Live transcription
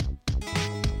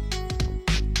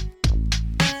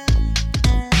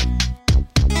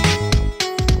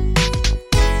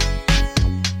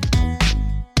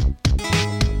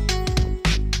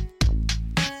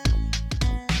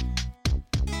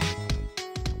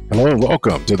Hello and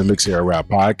welcome to the Mix Era Rap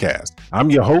Podcast. I'm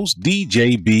your host,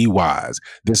 DJ B Wise.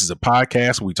 This is a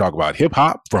podcast where we talk about hip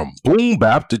hop from boom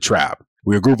bap to trap.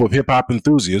 We're a group of hip hop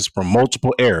enthusiasts from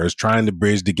multiple eras trying to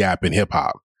bridge the gap in hip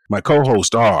hop. My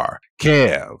co-hosts are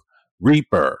Kev,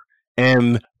 Reaper,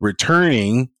 and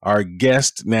returning our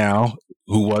guest now,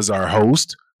 who was our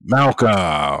host,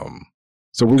 Malcolm.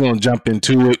 So we're going to jump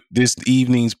into it. This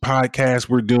evening's podcast,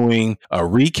 we're doing a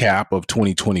recap of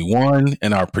 2021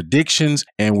 and our predictions,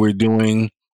 and we're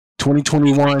doing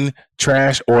 2021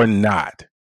 trash or not.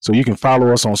 So you can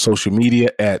follow us on social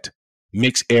media at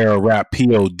Mix Era Rap Pod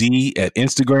at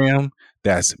Instagram.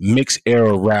 That's Mix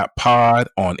Era Rap Pod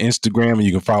on Instagram, and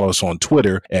you can follow us on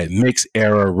Twitter at Mix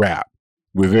Era Rap.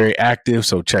 We're very active,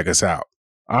 so check us out.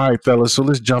 All right, fellas, so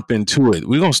let's jump into it.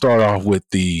 We're going to start off with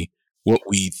what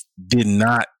we did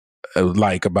not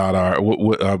like about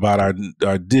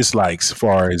our dislikes as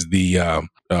far as the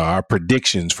our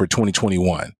predictions for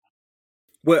 2021.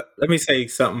 Well, let me say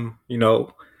something.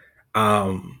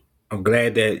 I'm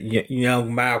glad that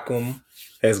young Malcolm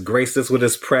has graced us with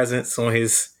his presence on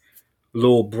his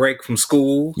little break from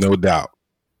school. No doubt.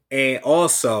 And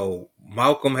also,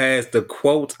 Malcolm has the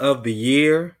quote of the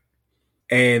year,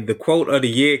 and the quote of the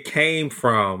year came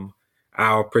from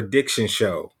our prediction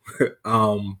show.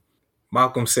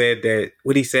 Malcolm said that,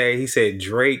 what he say? He said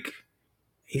Drake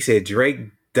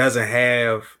doesn't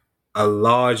have a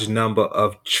large number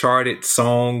of charted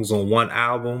songs on one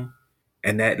album,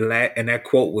 and that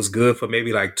quote was good for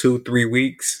maybe like 2-3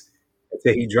 weeks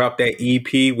until he dropped that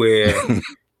EP where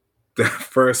the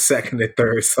first, second, and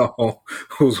third song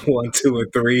was 1, 2,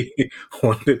 and 3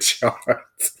 on the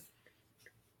charts.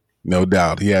 No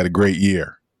doubt, he had a great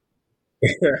year.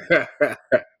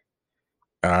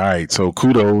 All right, so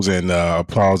kudos and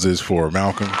applauses for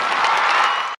Malcolm.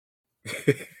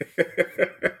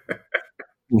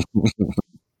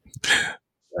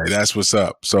 Right, that's what's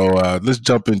up. So let's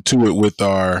jump into it with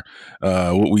our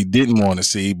what we didn't want to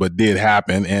see but did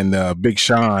happen. And Big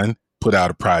Sean put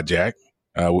out a project.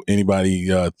 Anybody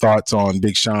thoughts on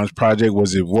Big Sean's project?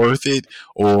 Was it worth it,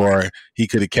 or he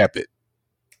could have kept it?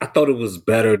 I thought it was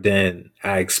better than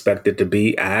I expected to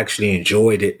be. I actually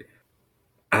enjoyed it.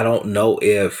 I don't know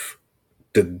if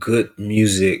the good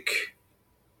music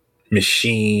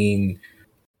machine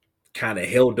kind of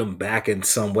held him back in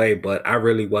some way, but I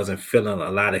really wasn't feeling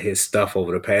a lot of his stuff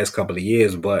over the past couple of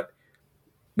years. But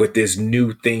with this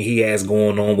new thing he has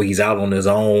going on where he's out on his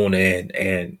own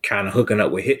and kind of hooking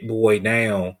up with Hit Boy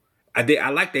now, I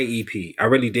like that EP. I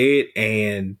really did.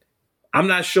 And I'm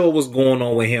not sure what's going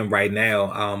on with him right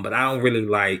now, but I don't really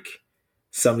like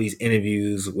some of these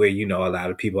interviews where, a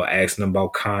lot of people are asking him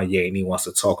about Kanye and he wants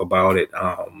to talk about it.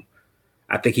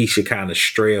 I think he should kind of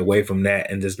stray away from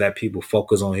that and just let people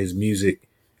focus on his music.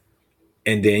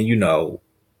 And then,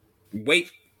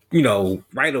 wait,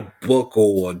 write a book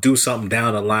or do something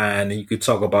down the line and you could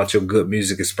talk about your good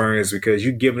music experience, because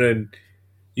you're giving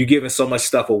so much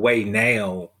stuff away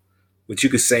now, which you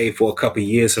could save for a couple of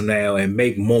years from now and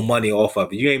make more money off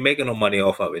of it. You ain't making no money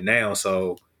off of it now.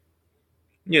 So,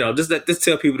 just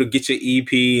tell people to get your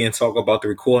EP and talk about the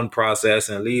recording process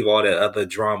and leave all that other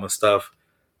drama stuff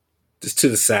just to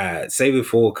the side. Save it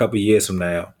for a couple of years from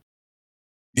now.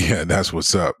 Yeah, that's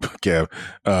what's up, Kev.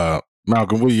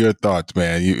 Malcolm, what are your thoughts,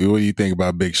 man? What do you think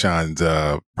about Big Sean's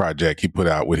project he put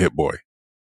out with Hit Boy?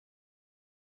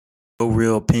 No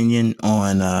real opinion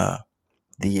on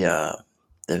the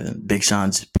Big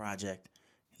Sean's project.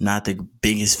 Not the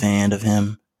biggest fan of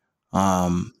him.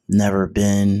 Never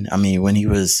been. I mean, when he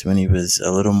was a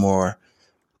little more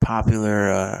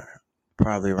popular,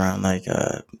 probably around like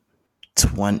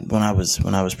when I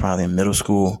was probably in middle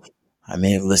school, I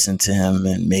may have listened to him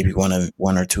and maybe one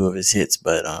or two of his hits,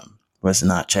 but was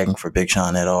not checking for Big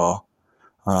Sean at all.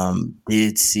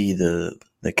 Did see the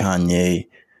Kanye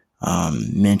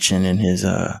mention in his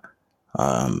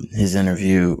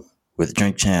interview with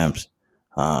Drink Champs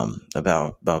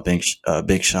about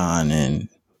Big Sean and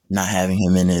not having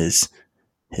him in his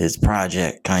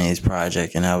project, Kanye's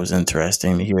project, and that was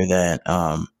interesting to hear that.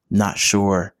 Not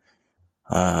sure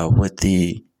what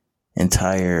the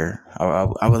entire.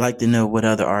 I would like to know what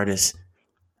other artists,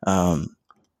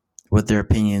 what their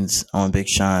opinions on Big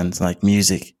Sean's like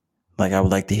music. Like I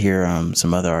would like to hear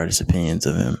some other artists' opinions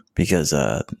of him, because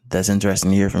that's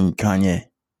interesting to hear from Kanye.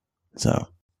 So.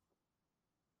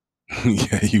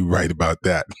 Yeah, you're right about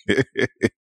that.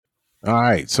 All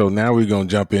right, so now we're going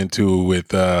to jump into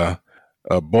with a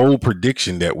bold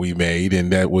prediction that we made,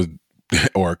 and that was,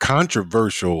 or a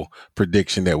controversial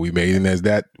prediction that we made, and is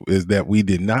that we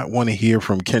did not want to hear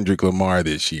from Kendrick Lamar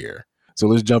this year. So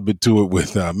let's jump into it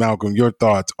with Malcolm, your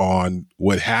thoughts on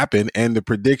what happened and the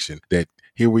prediction that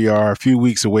here we are a few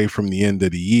weeks away from the end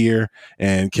of the year,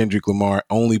 and Kendrick Lamar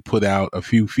only put out a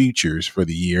few features for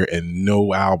the year and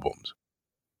no albums.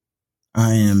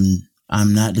 I'm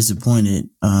not disappointed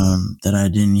that I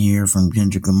didn't hear from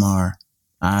Kendrick Lamar.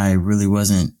 I really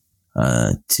wasn't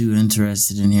too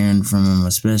interested in hearing from him,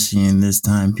 especially in this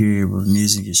time period where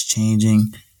music is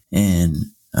changing and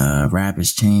rap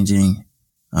is changing.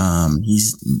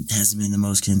 Hasn't been the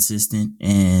most consistent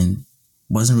and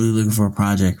wasn't really looking for a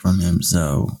project from him.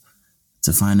 So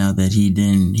to find out that he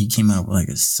came out with like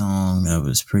a song that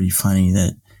was pretty funny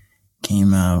that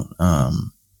came out.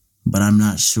 But I'm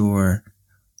not sure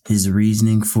his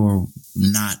reasoning for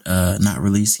not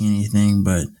releasing anything,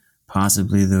 but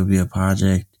possibly there'll be a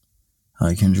project,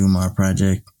 like Kendrick Lamar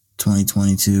project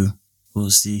 2022. We'll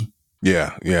see.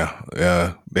 Yeah.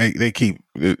 They keep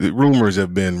the rumors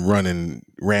have been running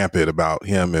rampant about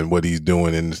him and what he's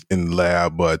doing in the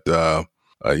lab, but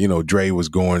Dre was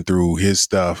going through his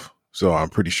stuff, so I'm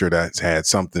pretty sure that's had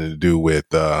something to do with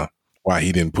why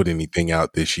he didn't put anything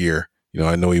out this year.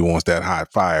 I know he wants that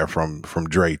hot fire from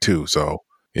Dre too, so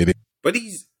it is. But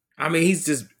he's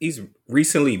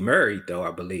recently married though,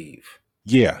 I believe.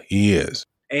 Yeah, he is.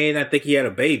 And I think he had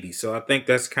a baby, so I think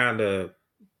that's kind of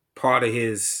part of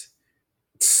his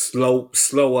slow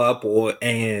up,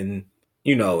 and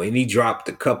he dropped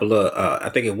a couple of I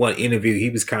think in one interview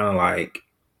he was kind of like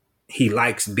he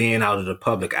likes being out of the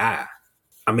public eye.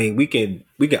 I mean, we can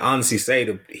honestly say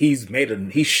that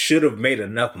he should have made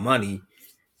enough money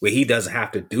where he doesn't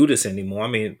have to do this anymore. I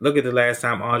mean, look at the last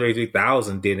time Andre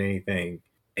 3000 did anything,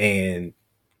 and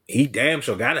he damn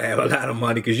sure got to have a lot of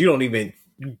money because you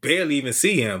barely even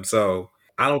see him. So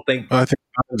I think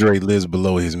Andre lives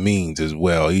below his means as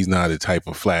well. He's not a type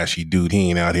of flashy dude. He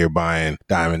ain't out here buying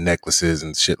diamond necklaces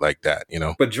and shit like that,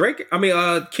 But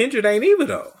Kendrick ain't either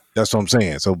though. That's what I'm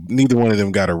saying. So neither one of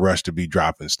them got a rush to be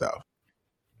dropping stuff.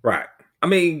 Right. I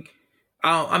mean,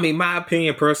 my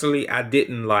opinion personally, I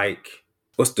didn't like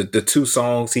what's the two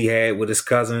songs he had with his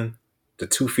cousin, the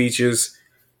two features.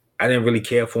 I didn't really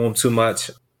care for him too much.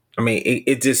 I mean,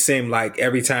 it just seemed like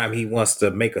every time he wants to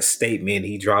make a statement,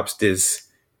 he drops this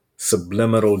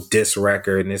subliminal diss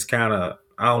record, and it's kind of,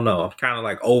 I don't know, I'm kind of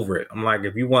like over it. I'm like,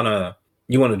 if you want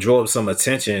to draw up some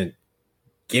attention,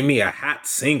 give me a hot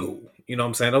single. You know what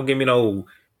I'm saying? Don't give me no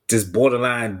just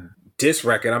borderline diss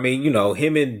record. I mean,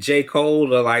 him and J.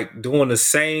 Cole are like doing the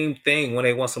same thing when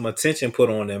they want some attention put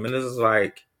on them. And this is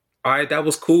like, all right, that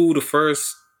was cool the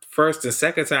first and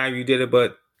second time you did it,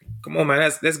 but come on, man,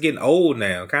 that's getting old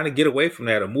now. Kind of get away from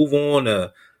that or move on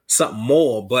to something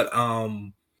more. But I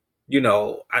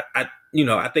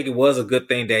think it was a good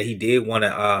thing that he did want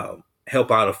to help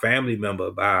out a family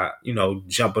member by,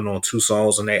 jumping on two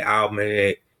songs on their album,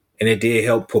 and it did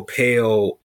help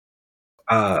propel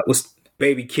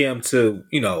Baby Kim to,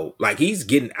 like he's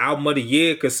getting album of the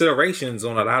year considerations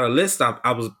on a lot of lists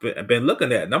I've been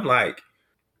looking at, and I'm like,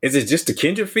 is it just the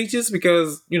Kendrick features?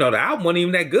 Because the album wasn't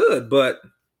even that good, but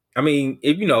I mean,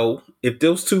 if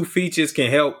those two features can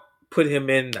help put him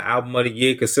in the album of the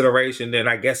year consideration, then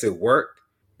I guess it worked.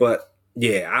 But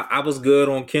yeah, I was good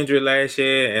on Kendrick last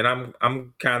year, and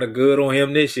I'm kind of good on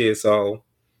him this year. So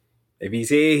if he's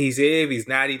here, he's here. If he's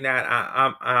not, he's not.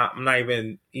 I'm not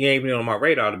even. He ain't even on my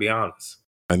radar, to be honest.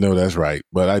 I know that's right,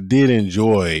 but I did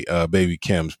enjoy Baby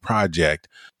Kim's project.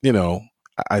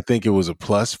 I think it was a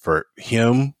plus for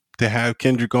him to have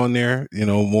Kendrick on there,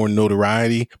 more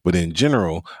notoriety. But in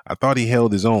general, I thought he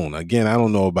held his own. Again, I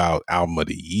don't know about album of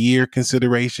the year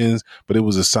considerations, but it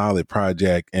was a solid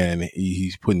project, and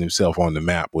he's putting himself on the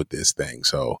map with this thing.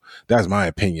 So that's my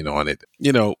opinion on it.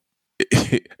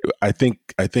 I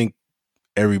think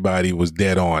everybody was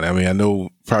dead on. I mean, I know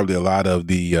probably a lot of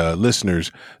the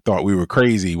listeners thought we were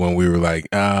crazy when we were like,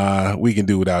 we can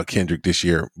do without Kendrick this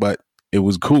year, but it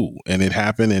was cool, and it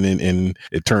happened, and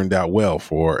it turned out well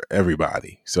for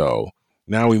everybody. So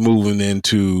now we're moving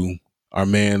into our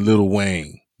man Lil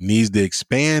Wayne. Needs to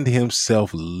expand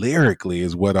himself lyrically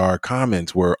is what our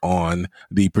comments were on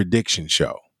the prediction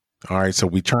show. All right, so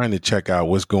we're trying to check out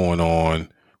what's going on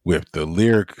with the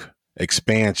lyric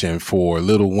expansion for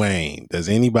Lil Wayne. Does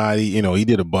anybody, he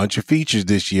did a bunch of features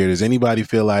this year. Does anybody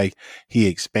feel like he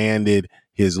expanded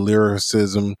his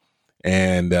lyricism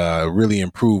and really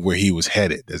improved where he was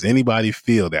headed? Does anybody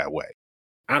feel that way?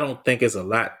 I don't think it's a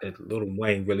lot that Lil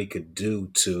Wayne really could do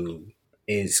to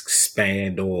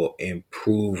expand or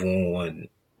improve on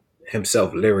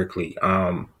himself lyrically.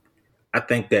 I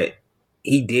think that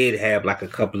he did have like a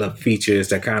couple of features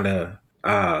that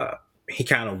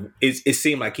it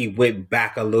seemed like he went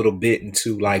back a little bit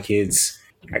into like his,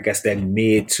 I guess, that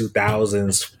mid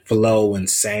 2000s flow and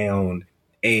sound,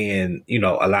 and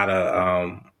a lot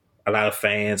of a lot of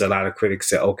fans, a lot of critics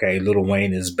said, okay, Lil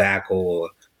Wayne is back, or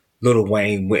Lil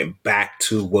Wayne went back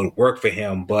to what worked for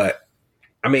him. But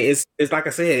I mean, it's like I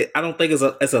said, I don't think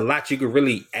it's a lot you could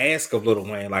really ask of Lil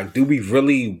Wayne. Like, do we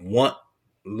really want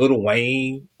Lil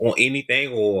Wayne on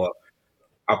anything, or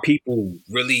are people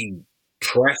really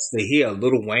pressed to hear a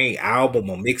Lil Wayne album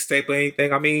or mixtape or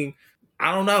anything? I mean,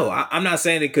 I don't know. I'm not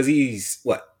saying it because he's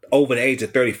over the age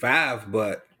of 35,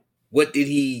 but what did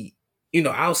he,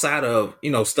 outside of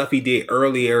stuff he did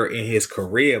earlier in his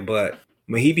career, but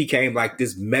when he became like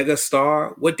this mega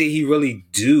star, what did he really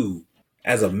do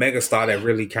as a mega star that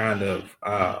really kind of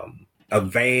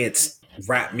advanced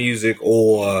rap music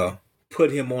or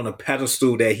put him on a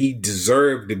pedestal that he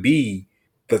deserved to be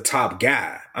the top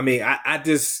guy? I mean, I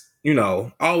just,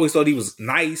 I always thought he was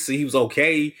nice. He was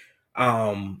okay.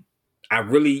 I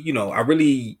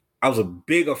was a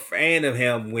bigger fan of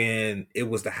him when it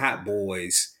was the Hot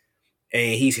Boys,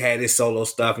 and he's had his solo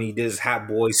stuff and he did his Hot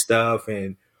Boy stuff,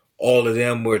 and all of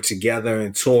them were together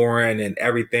and touring and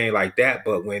everything like that.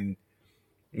 But when,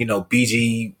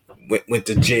 BG went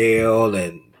to jail,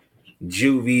 and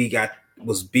Juvie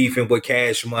was beefing with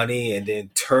Cash Money, and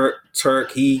then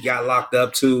Turk he got locked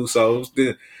up too. So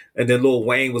and then Lil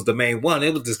Wayne was the main one.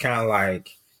 It was just kind of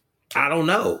like, I don't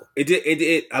know.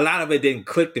 It a lot of it didn't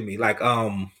click to me. Like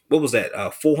what was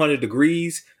that? 400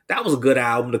 Degrees. That was a good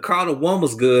album. The Carter 1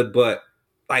 was good, but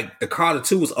like the Carter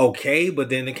 2 was okay, but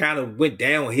then it kind of went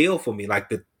downhill for me. Like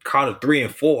the Carter 3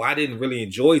 and 4, I didn't really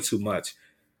enjoy too much.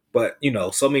 But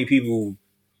so many people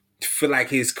feel like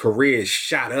his career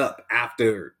shot up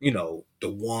after, the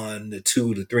 1, the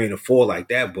 2, the 3, and the 4 like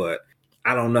that. But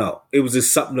I don't know. It was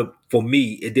just something for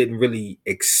me. It didn't really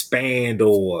expand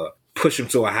or push him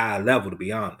to a higher level, to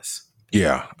be honest.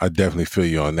 Yeah, I definitely feel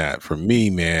you on that. For me,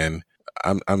 man,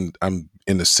 I'm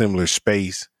in a similar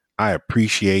space. I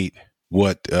appreciate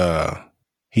what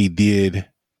he did,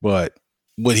 but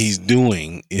what he's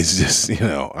doing is just,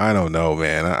 I don't know,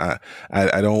 man.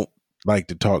 I don't like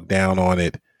to talk down on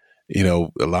it. A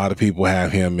lot of people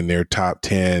have him in their top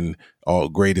 10 all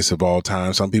greatest of all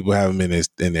time. Some people have him in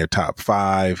their top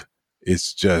 5.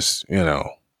 It's just,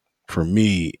 for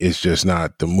me, it's just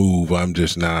not the move. I'm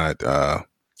just not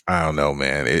I don't know,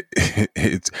 man.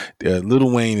 It's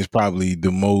Lil Wayne is probably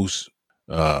the most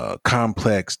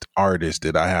complex artist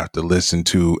that I have to listen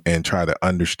to and try to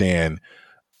understand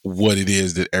what it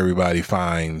is that everybody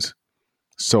finds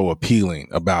so appealing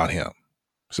about him.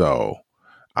 So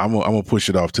I'm gonna push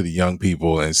it off to the young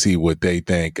people and see what they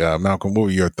think. Malcolm, what were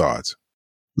your thoughts?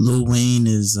 Lil Wayne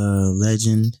is a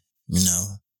legend.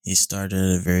 He started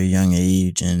at a very young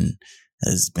age and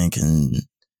has been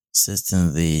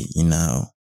consistently,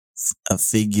 a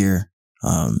figure.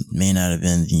 May not have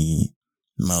been the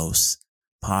most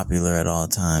popular at all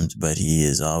times, but he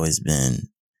has always been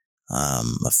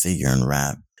a figure in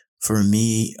rap. For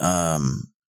me,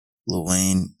 Lil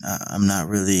Wayne, I'm not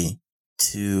really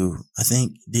too. I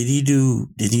think he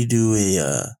did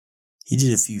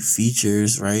a few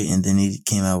features, right? And then he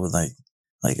came out with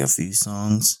like a few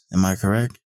songs. Am I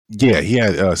correct? Yeah, he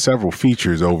had several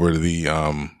features over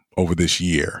this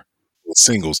year,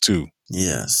 singles too.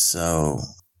 Yeah. So,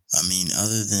 I mean,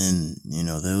 other than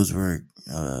those were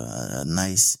a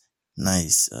nice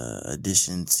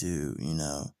addition to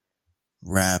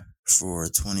rap for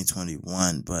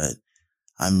 2021. But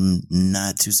I'm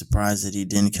not too surprised that he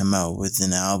didn't come out with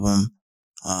an album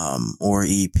or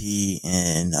EP,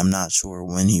 and I'm not sure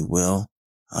when he will.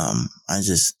 I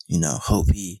just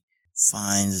hope he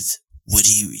finds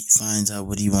out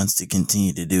what he wants to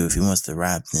continue to do. If he wants to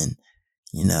rap, then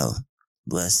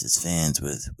bless his fans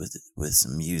with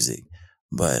some music.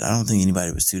 But I don't think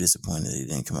anybody was too disappointed that he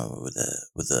didn't come up with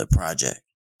a project.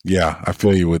 Yeah, I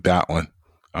feel you with that one.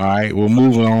 All right, well,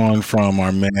 moving on from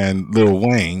our man Lil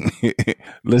Wayne,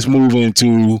 let's move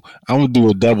into. I'm gonna do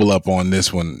a double up on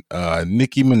this one.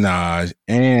 Nicki Minaj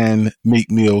and Meek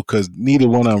Mill, because neither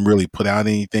one of them really put out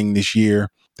anything this year.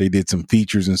 They did some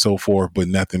features and so forth, but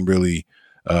nothing really,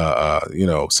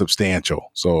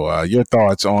 substantial. So, your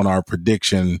thoughts on our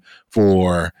prediction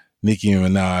for Nicki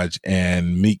Minaj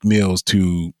and Meek Mills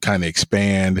to kind of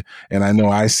expand? And I know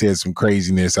I said some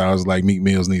craziness. I was like, Meek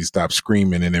Mills needs to stop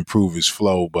screaming and improve his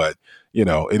flow, but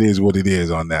it is what it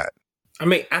is on that. I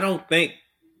mean, I don't think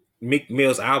Meek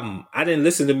Mill's album, I didn't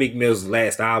listen to Meek Mill's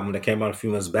last album that came out a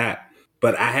few months back,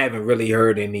 but I haven't really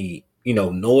heard any,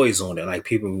 noise on it.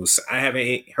 Like I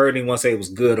haven't heard anyone say it was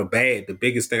good or bad. The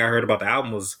biggest thing I heard about the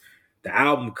album was the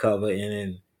album cover, and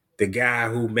then the guy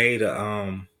who made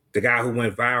the guy who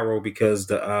went viral because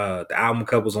the album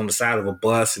cover was on the side of a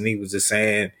bus, and he was just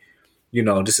saying,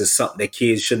 this is something that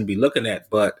kids shouldn't be looking at.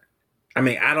 But I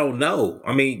mean, I don't know.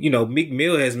 I mean, Meek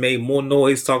Mill has made more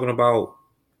noise talking about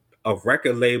a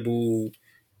record label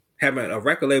having a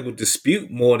record label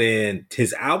dispute more than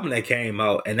his album that came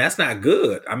out, and that's not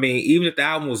good. I mean, even if the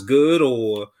album was good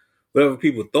or whatever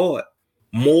people thought,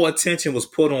 more attention was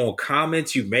put on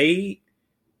comments you made,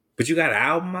 but you got an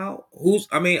album out.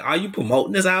 I mean, are you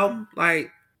promoting this album?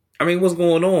 Like, I mean, what's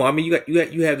going on? I mean,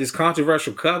 you have this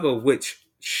controversial cover, which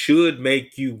should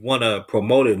make you want to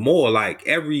promote it more. Like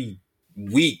every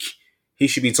week, he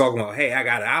should be talking about, "Hey, I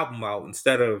got an album out,"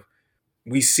 instead of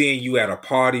we seeing you at a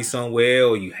party somewhere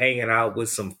or you hanging out with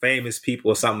some famous people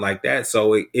or something like that.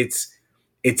 So it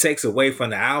takes away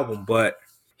from the album, but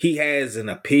he has an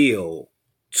appeal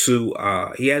to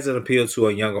a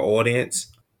younger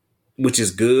audience, which is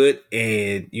good.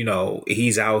 And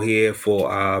he's out here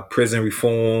for prison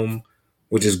reform,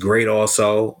 which is great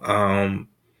also.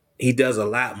 He does a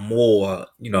lot more,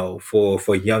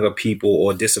 for younger people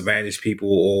or disadvantaged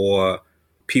people or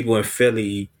people in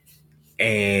Philly,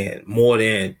 and more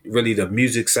than really the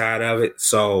music side of it.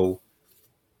 So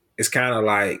it's kind of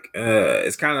like I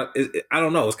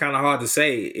don't know. It's kind of hard to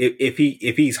say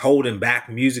if he's holding back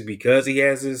music because he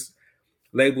has his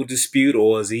label dispute,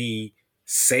 or is he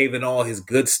saving all his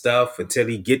good stuff until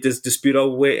he get this dispute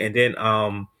over with. And then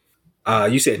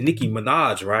you said Nicki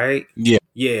Minaj, right? Yeah.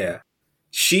 Yeah.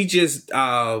 She just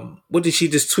what did she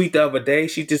just tweet the other day?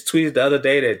 She just tweeted the other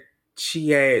day that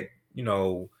she had,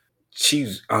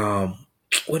 she's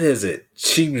what is it?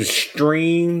 She was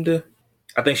streamed.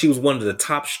 I think she was one of the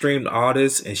top streamed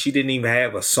artists, and she didn't even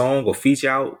have a song or feature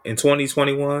out in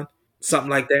 2021, something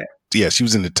like that. Yeah, she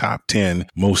was in the top 10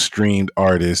 most streamed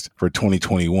artists for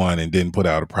 2021 and didn't put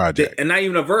out a project. And not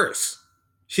even a verse.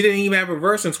 She didn't even have a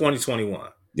verse in 2021.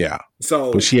 Yeah.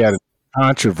 So, but she had a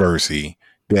controversy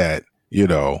that,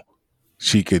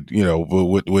 she could,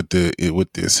 with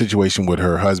the situation with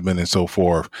her husband and so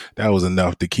forth, that was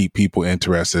enough to keep people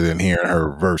interested in hearing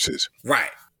her verses. Right.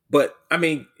 But I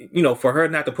mean, for her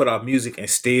not to put out music and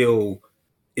still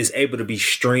is able to be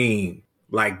streamed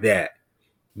like that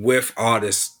with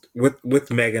artists,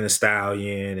 with Megan Thee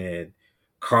Stallion and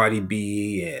Cardi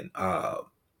B and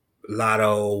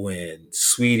Lotto and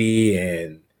Sweetie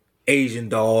and Asian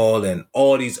Doll and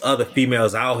all these other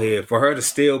females out here, for her to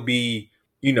still be,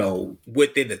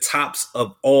 within the tops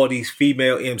of all these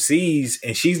female MCs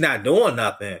and she's not doing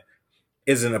nothing,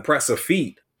 is an impressive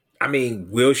feat. I mean,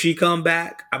 will she come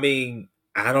back? I mean,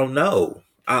 I don't know.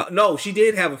 No, she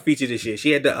did have a feature this year. She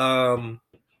had the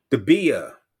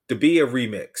Bia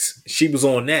remix. She was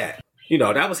on that.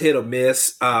 That was hit or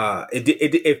miss.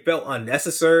 It felt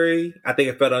unnecessary. I think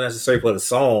it felt unnecessary for the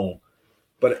song,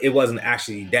 but it wasn't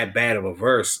actually that bad of a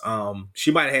verse. She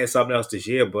might have had something else this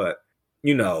year, but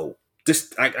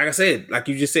just like I said, like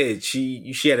you just said,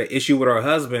 she had an issue with her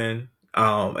husband,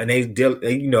 and they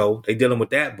dealing with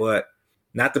that, but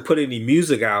not to put any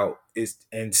music out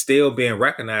and still being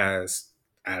recognized.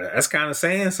 That's kind of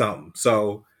saying something.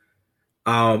 So,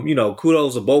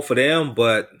 kudos to both of them,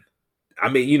 but I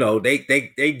mean,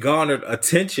 they garnered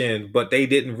attention, but they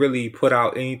didn't really put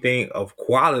out anything of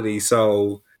quality.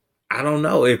 So I don't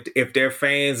know if their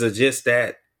fans are just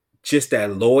that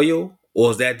loyal,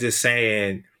 or is that just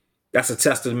saying that's a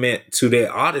testament to their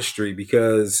artistry?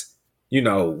 Because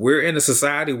we're in a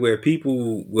society where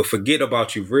people will forget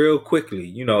about you real quickly.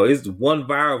 It's one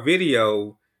viral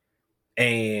video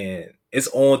and it's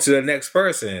on to the next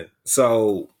person.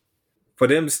 So for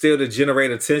them still to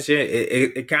generate attention,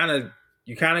 it kind of,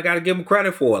 you kind of got to give them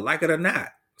credit for it, like it or not.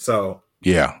 So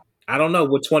yeah, I don't know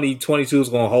what 2022 is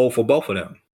going to hold for both of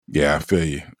them. Yeah, I feel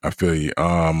you.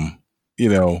 I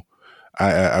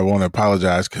want to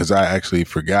apologize because I actually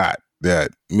forgot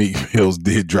that Meek Mills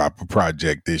did drop a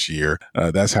project this year.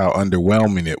 That's how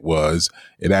underwhelming it was.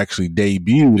 It actually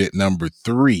debuted at number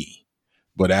 3,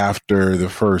 but after the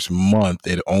first month,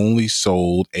 it only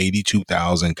sold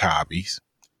 82,000 copies,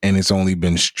 and it's only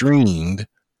been streamed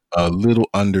a little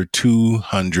under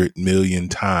 200 million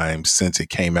times since it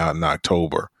came out in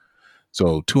October.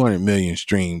 So 200 million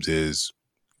streams is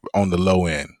on the low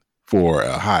end for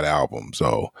a hot album.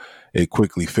 So it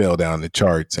quickly fell down the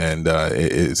charts, and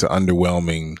it's an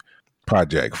underwhelming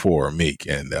project for Meek.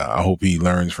 And I hope he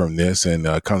learns from this and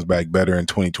comes back better in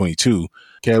 2022.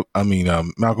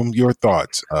 Malcolm, your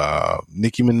thoughts?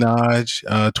 Nicki Minaj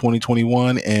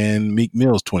 2021 and Meek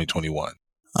Mill's 2021.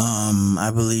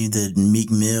 I believe that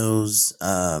Meek Mill's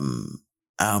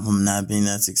album not being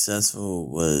that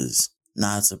successful was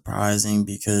not surprising,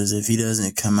 because if he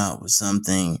doesn't come out with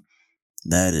something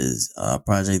that is a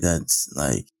project that's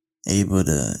like able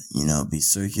to, be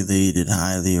circulated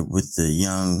highly with the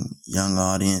young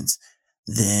audience,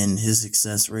 then his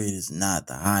success rate is not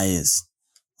the highest.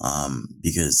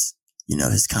 Because,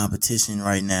 his competition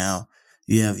right now,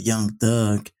 you have Young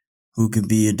Thug, who could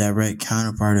be a direct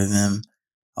counterpart of him,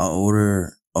 a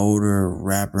older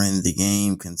rapper in the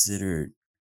game, considering,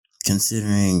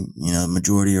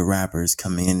 majority of rappers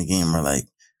coming in the game are like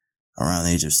around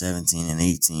the age of 17 and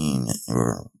 18,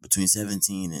 or between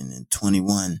 17 and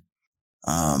 21.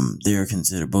 They're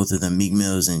considered, both of them, Meek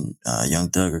Mills and Young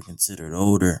Thug, are considered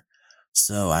older.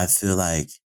 So I feel like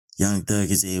Young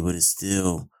Thug is able to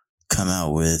still come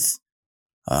out with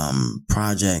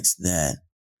projects that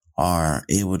are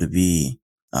able to be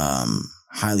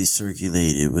highly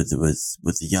circulated with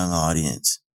the young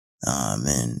audience,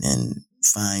 and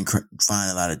find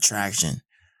a lot of traction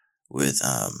with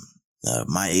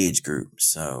my age group.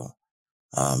 So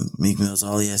Meek Mill's,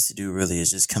 all he has to do really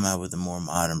is just come out with a more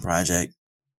modern project.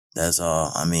 That's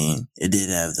all. I mean, it did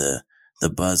have the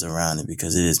buzz around it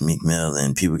because it is Meek Mill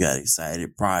and people got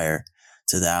excited prior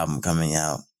to the album coming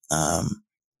out.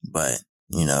 But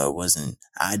it wasn't,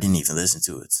 I didn't even listen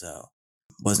to it, so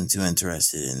wasn't too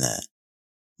interested in that.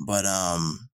 But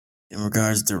in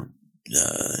regards to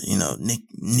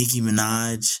Nicki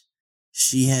Minaj,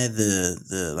 she had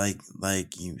the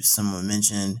someone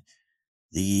mentioned,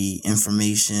 the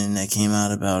information that came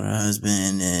out about her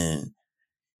husband and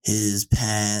his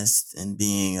past and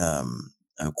being a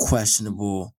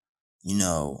questionable,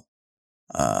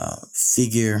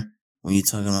 figure when you're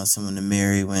talking about someone to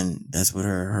marry, when that's what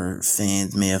her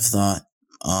fans may have thought.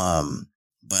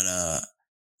 But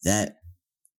that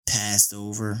passed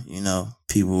over,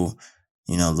 people,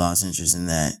 lost interest in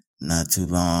that not too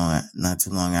long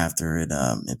after it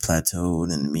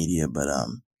plateaued in the media. But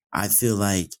I feel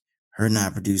like her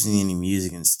not producing any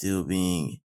music and still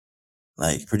being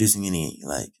producing any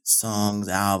songs,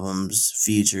 albums,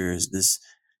 features this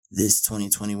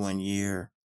 2021 year,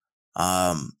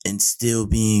 and still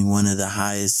being one of the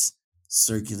highest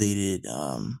circulated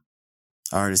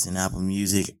artists in Apple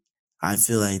Music, I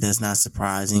feel like that's not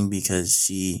surprising because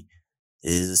she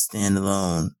is a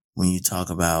standalone when you talk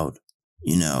about,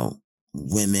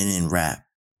 women in rap,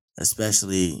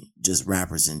 especially just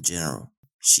rappers in general.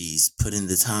 She's put in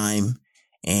the time,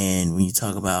 and when you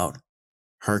talk about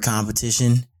her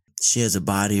competition, she has a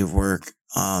body of work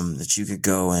that you could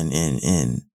go and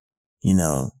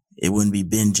it wouldn't be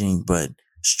binging, but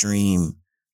stream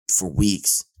for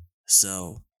weeks.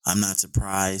 So I'm not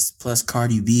surprised. Plus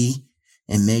Cardi B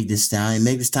and Meg Thee Stallion.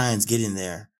 Meg Thee Stallion's getting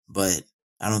there, but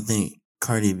I don't think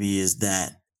Cardi B is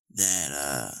that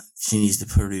she needs to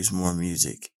produce more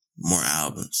music, more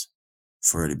albums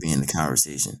for her to be in the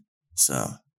conversation. So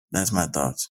that's my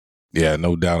thoughts. Yeah,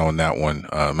 no doubt on that one,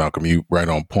 Malcolm. You right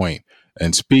on point.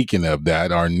 And speaking of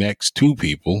that, our next two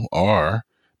people are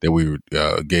that we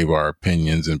gave our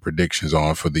opinions and predictions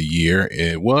on for the year.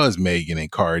 It was Megan and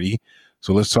Cardi.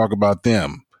 So let's talk about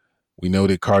them. We know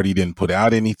that Cardi didn't put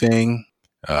out anything.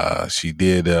 She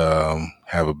did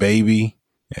have a baby,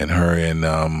 and her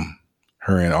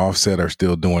and Offset are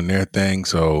still doing their thing.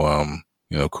 So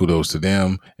kudos to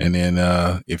them. And then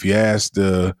if you ask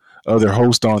the other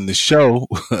host on the show,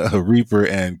 Reaper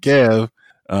and Kev,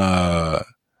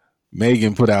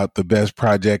 Megan put out the best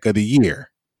project of the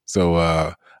year. So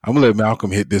I'm gonna let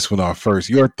Malcolm hit this one off first.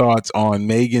 Your thoughts on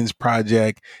Megan's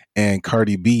project and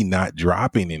Cardi B not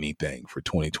dropping anything for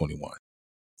 2021?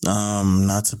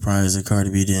 Not surprised that Cardi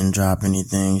B didn't drop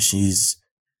anything. She's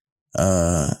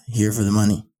here for the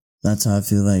money. That's how I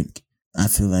feel like. I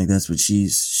feel like that's what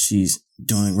she's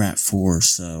doing rap for.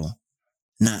 So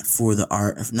not for the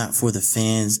art, not for the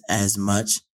fans as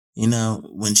much.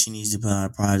 When she needs to put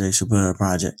out a project, she'll put out a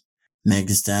project. Meg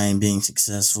Thee Stallion being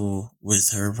successful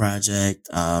with her project,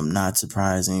 not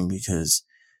surprising because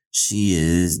she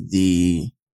is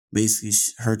basically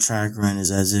her track run is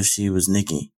as if she was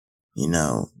Nicki,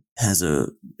 is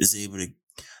able to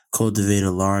cultivate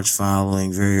a large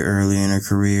following very early in her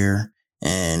career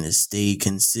and has stayed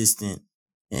consistent,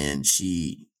 and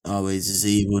she always is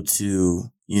able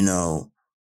to,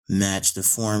 match the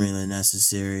formula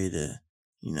necessary to,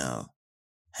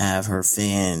 have her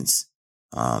fans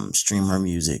stream her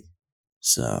music.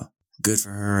 So good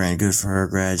for her and good for her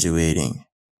graduating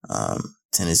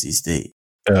Tennessee State.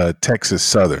 Texas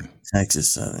Southern,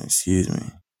 excuse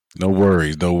me. No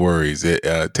worries.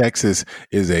 Texas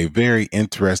is a very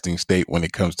interesting state when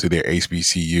it comes to their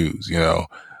HBCUs.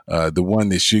 The one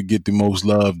that should get the most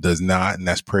love does not, and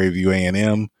that's Prairie View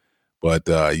A&M. But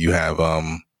you have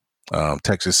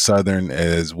Texas Southern,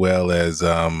 as well as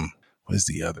what is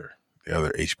the other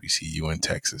HBCU in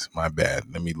Texas? My bad.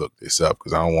 Let me look this up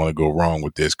because I don't want to go wrong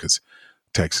with this because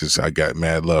Texas, I got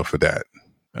mad love for that.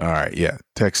 All right, yeah,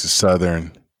 Texas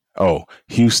Southern.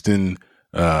 Houston,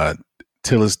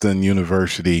 Tilliston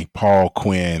University, Paul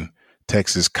Quinn,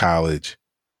 Texas College,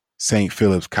 St.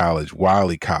 Philip's College,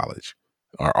 Wiley College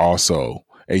are also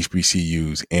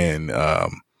HBCUs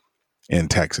in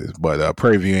Texas. But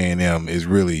Prairie View A&M is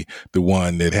really the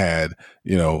one that had,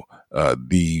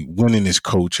 the winningest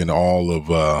coach in all of,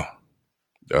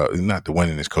 not the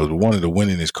winningest coach, but one of the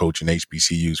winningest coach in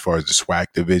HBCU as far as the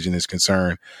SWAC division is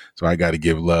concerned. So I got to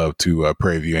give love to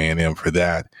Prairie View A&M for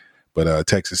that. But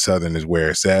Texas Southern is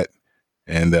where it's at.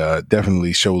 And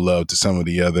definitely show love to some of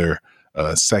the other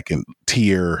second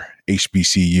tier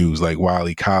HBCUs like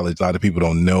Wiley College. A lot of people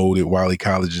don't know that Wiley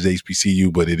College is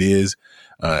HBCU, but it is.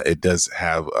 It does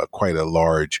have quite a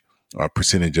large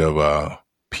percentage of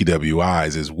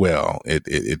PWIs as well. I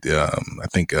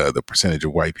think the percentage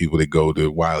of white people that go to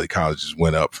Wiley colleges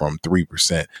went up from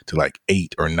 3% to like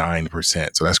 8 or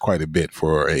 9%. So that's quite a bit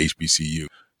for a HBCU.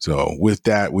 So with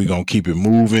that, we're going to keep it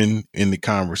moving in the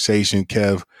conversation.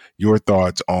 Kev, your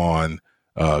thoughts on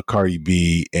Cardi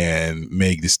B and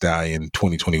Meg Thee Stallion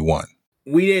 2021?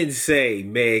 We didn't say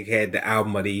Meg had the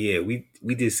album of the year. We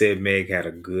just said Meg had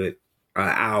a good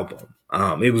album.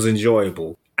 It was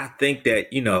enjoyable. I think that,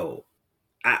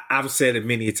 I've said it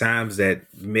many times that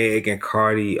Meg and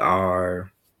Cardi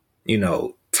are,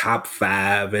 top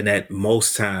 5, and at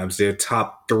most times they're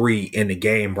top 3 in the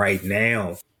game right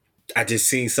now. I just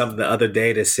seen something the other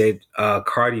day that said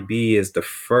Cardi B is the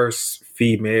first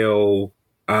female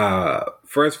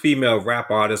rap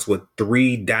artist with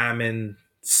 3 diamond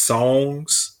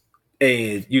songs.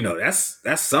 And,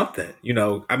 that's something,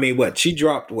 she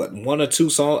dropped 1 or 2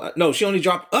 songs. No, she only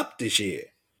dropped Up this year.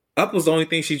 Up was the only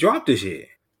thing she dropped this year.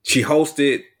 She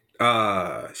hosted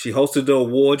the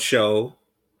award show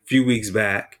a few weeks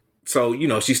back. So,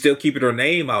 she's still keeping her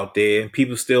name out there and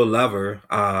people still love her.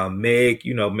 Meg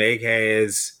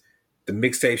has the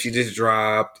mixtape she just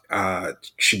dropped.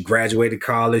 She graduated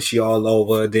college. She all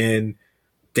over. Then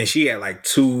she had like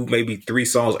 2, maybe 3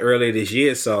 songs earlier this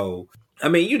year. So,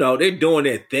 they're doing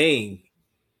their thing.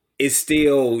 It's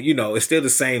still, it's still the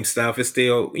same stuff. It's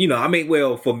still,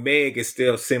 for Meg, it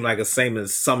still seemed like some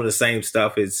of the same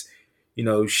stuff. It's,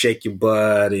 Shake Your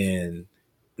Butt and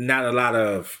not a lot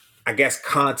of, I guess,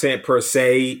 content per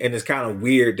se. And it's kind of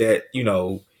weird that,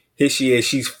 here she is,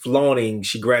 she's flaunting,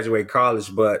 she graduated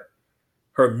college, but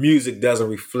her music doesn't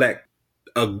reflect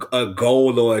a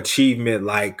goal or achievement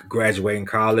like graduating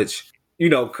college.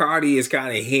 Cardi is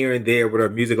kind of here and there with her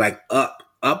music, like Up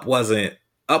was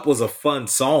a fun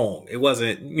song. It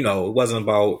wasn't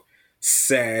about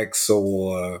sex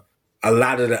or a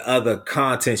lot of the other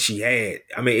content she had.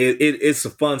 It's a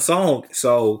fun song.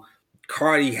 So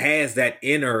Cardi has that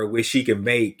in her where she can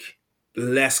make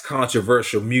less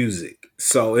controversial music.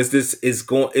 So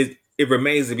it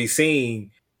remains to be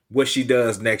seen what she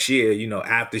does next year,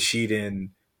 after she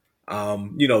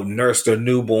nursed her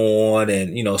newborn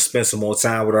and, spent some more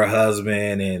time with her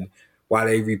husband and while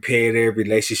they repair their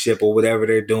relationship or whatever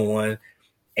they're doing.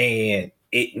 And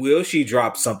will she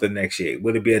drop something next year?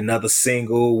 Will it be another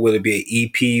single? Will it be an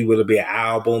EP? Will it be an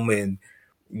album? And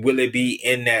will it be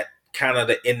in that kind of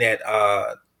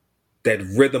that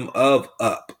rhythm of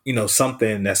Up,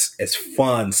 something that's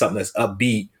fun, something that's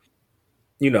upbeat.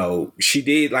 She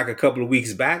did like a couple of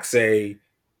weeks back say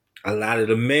a lot of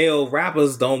the male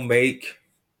rappers don't make,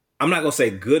 I'm not going to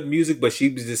say good music, but she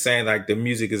was just saying like the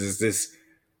music is this,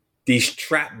 these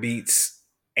trap beats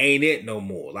ain't it no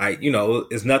more. Like,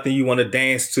 it's nothing you want to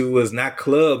dance to. It's not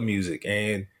club music.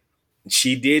 And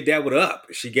she did that with Up.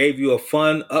 She gave you a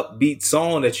fun, upbeat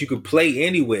song that you could play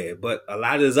anywhere. But a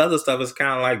lot of this other stuff is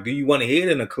kind of like, do you want to hear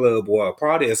it in a club or a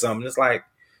party or something? It's like,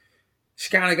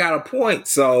 she kind of got a point.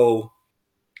 So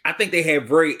I think they had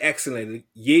very excellent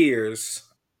years.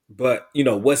 But,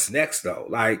 what's next, though?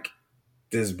 Like,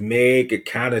 does Meg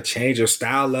kind of change her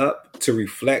style up to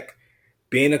reflect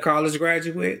being a college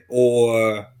graduate?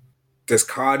 Or does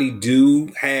Cardi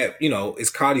is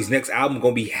Cardi's next album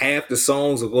going to be half the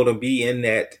songs are going to be in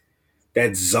that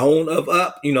zone of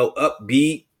Up,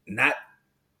 upbeat, not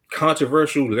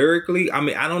controversial lyrically?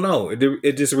 I don't know.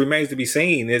 It just remains to be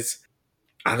seen.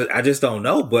 I just don't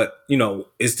know. But,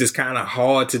 it's just kind of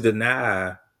hard to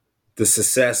deny the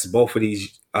success both of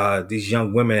these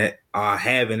young women are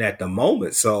having at the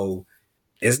moment. So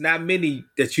it's not many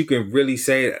that you can really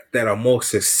say that are more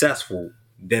successful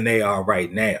than they are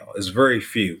right now. It's very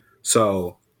few.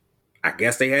 So I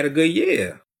guess they had a good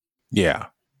year. Yeah,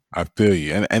 I feel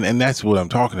you. And that's what I'm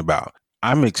talking about.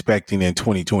 I'm expecting in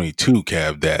 2022,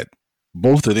 Kev, that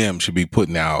both of them should be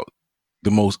putting out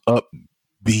the most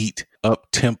upbeat,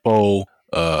 up-tempo,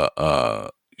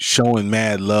 showing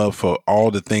mad love for all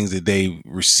the things that they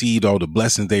received, all the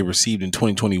blessings they received in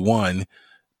 2021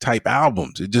 type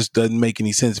albums. It just doesn't make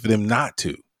any sense for them not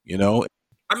to, you know?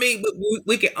 I mean,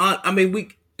 we can. I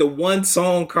mean, the one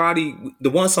song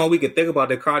we can think about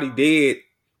that Cardi did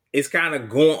is kind of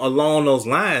going along those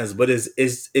lines, but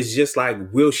it's just like,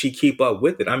 will she keep up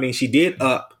with it? I mean, she did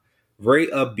Up, very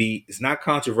upbeat. It's not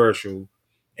controversial,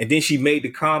 and then she made the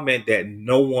comment that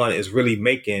no one is really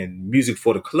making music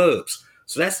for the clubs.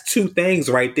 So that's two things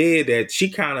right there that she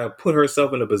kind of put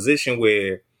herself in a position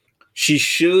where she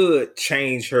should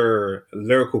change her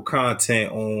lyrical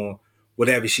content on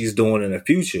whatever she's doing in the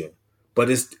future. But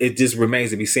it just remains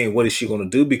to be seen, what is she going to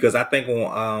do? Because I think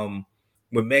on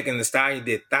when Megan Thee Stallion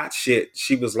did Thought Shit,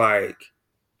 she was like,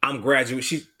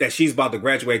 she's about to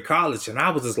graduate college, and I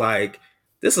was just like,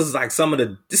 this is like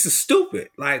this is stupid.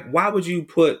 Like, why would you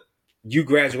put you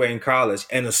graduating college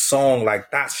in a song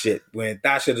like Thought Shit when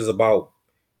Thought Shit is about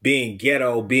being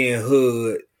ghetto, being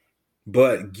hood,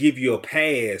 but give you a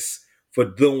pass for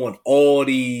doing all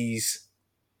these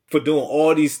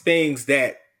things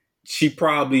that she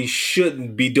probably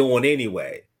shouldn't be doing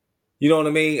anyway. You know what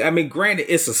I mean? I mean,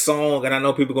 granted, it's a song, and I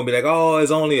know people are gonna be like, "Oh, it's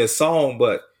only a song,"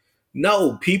 but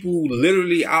no, people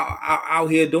literally are out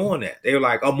here doing that. They're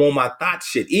like, "I'm on my thought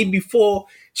shit." Even before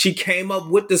she came up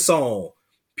with the song,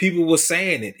 people were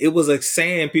saying it. It was a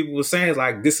saying. People were saying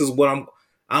like, "This is what I'm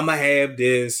gonna have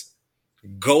this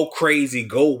go crazy,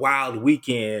 go wild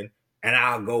weekend, and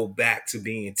I'll go back to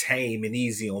being tame and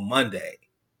easy on Monday."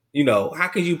 You know, how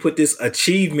can you put this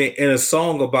achievement in a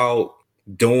song about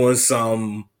doing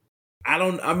some?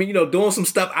 Doing some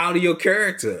stuff out of your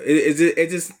character. It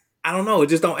just, I don't know. It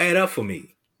just don't add up for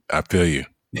me. I feel you.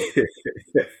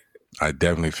 I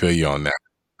definitely feel you on that.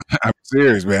 I'm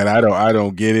serious, man. I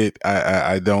don't get it.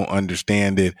 I don't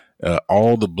understand it.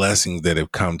 All the blessings that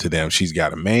have come to them. She's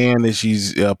got a man that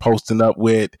she's posting up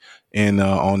with and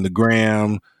on the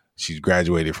gram. She's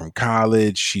graduated from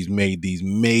college. She's made these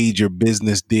major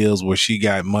business deals where she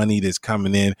got money that's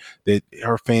coming in that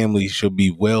her family should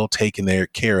be well taken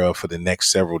care of for the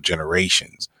next several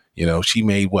generations. You know, she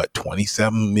made what,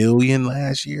 27 million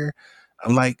last year?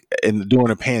 I'm like, and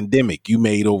during a pandemic, you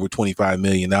made over $25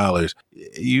 million.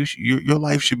 Your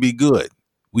life should be good.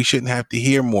 We shouldn't have to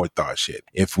hear more thought shit.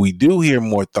 If we do hear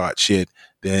more thought shit,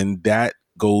 then that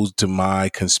goes to my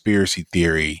conspiracy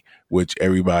theory, which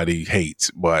everybody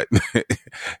hates, but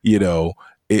you know,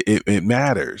 it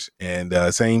matters. And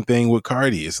same thing with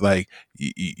Cardi. It's like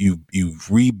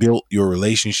you've rebuilt your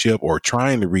relationship or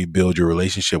trying to rebuild your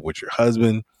relationship with your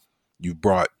husband. You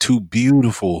brought two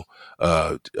beautiful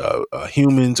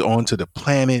humans onto the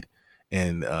planet,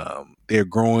 and they're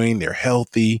growing, they're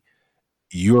healthy.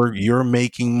 You're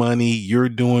making money, you're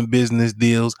doing business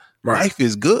deals. Right. Life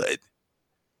is good.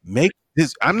 Make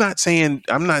this. I'm not saying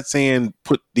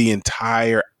put the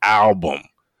entire album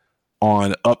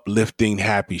on uplifting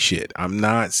happy shit. I'm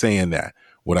not saying that.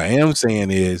 What I am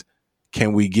saying is,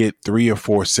 can we get 3 or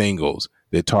 4 singles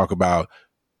that talk about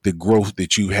the growth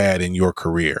that you had in your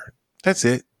career? That's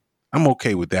it. I'm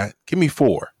okay with that. Give me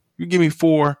 4. You give me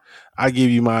 4, I give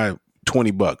you my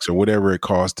 $20 or whatever it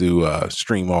costs to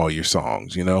stream all your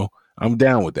songs. You know, I'm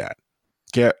down with that.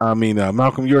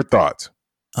 Malcolm, your thoughts?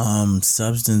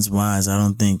 Substance wise, I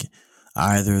don't think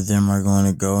either of them are going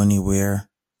to go anywhere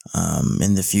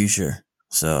in the future.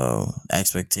 So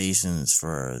expectations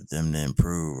for them to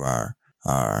improve are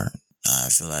I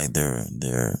feel like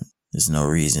there's no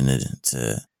reason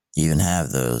to even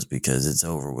have those, because it's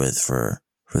over with for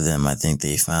them. I think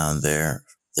they found their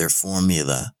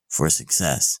formula for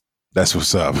success. That's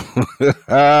what's up.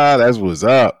 That's what's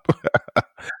up.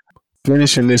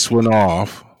 Finishing this one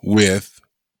off with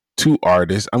 2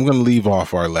 artists. I'm going to leave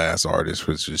off our last artist,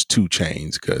 which is 2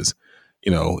 Chainz, because,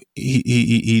 you know,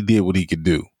 he did what he could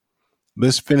do.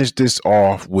 Let's finish this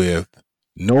off with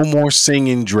No More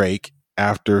Singing Drake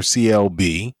after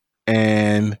CLB,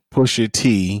 and Pusha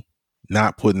T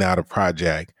not putting out a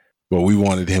project, but we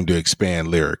wanted him to expand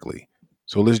lyrically.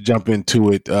 So let's jump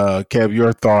into it. Kev,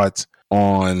 your thoughts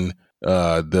on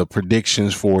the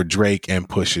predictions for Drake and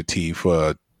Pusha T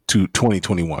for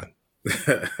 2021?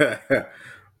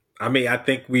 I mean, I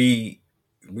think we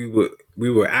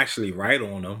were actually right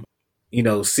on them. You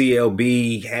know,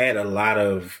 CLB had a lot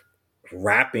of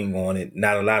rapping on it,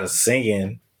 not a lot of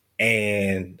singing,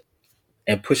 and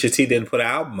Pusha T didn't put an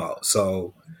album out.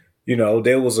 So, you know,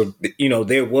 there was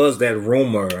that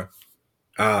rumor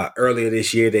earlier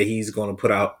this year that he's going to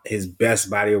put out his best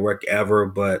body of work ever,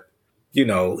 but you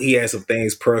know, he had some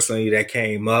things personally that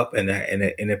came up, and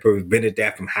it prevented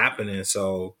that from happening.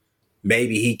 So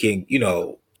maybe he can, you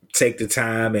know, take the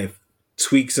time and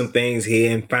tweak some things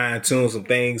here and fine tune some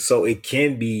things so it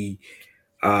can be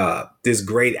this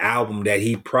great album that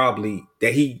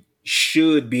he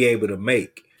should be able to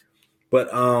make.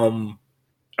 But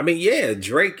I mean, yeah,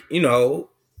 Drake,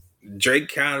 Drake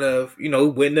kind of,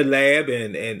 went in the lab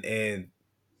and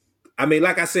I mean,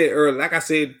 like I said earlier, like I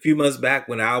said a few months back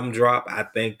when the album dropped, I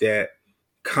think that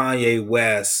Kanye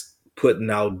West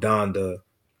putting out Donda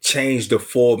changed the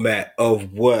format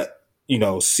of what,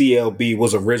 CLB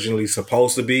was originally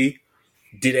supposed to be.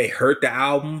 Did it hurt the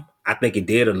album? I think it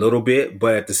did a little bit,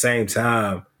 but at the same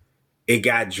time, it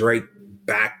got Drake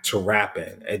back to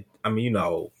rapping. I mean,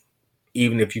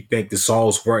 even if you think the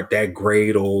songs weren't that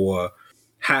great or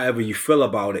however you feel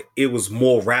about it, it was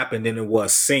more rapping than it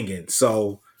was singing.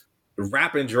 So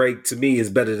rapping Drake to me is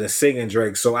better than singing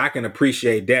Drake. So I can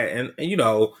appreciate that. And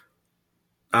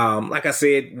like I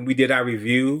said, when we did our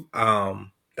review,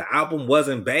 the album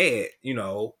wasn't bad,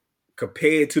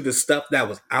 compared to the stuff that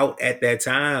was out at that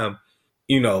time,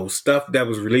 stuff that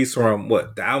was released from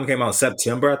the album came out in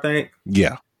September, I think.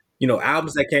 Yeah.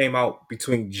 Albums that came out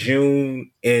between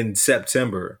June and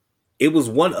September. It was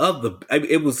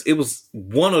it was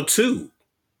one or two,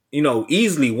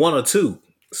 easily one or two.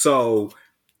 So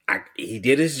he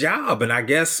did his job, and I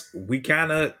guess we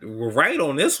kind of were right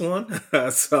on this one.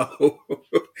 So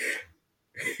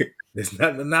there's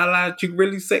not a lot you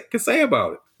really can say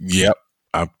about it. Yep.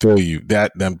 I feel you.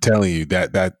 I'm telling you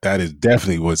that is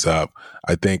definitely what's up.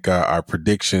 I think our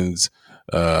predictions,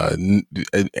 in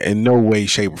no way,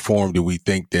 shape, or form do we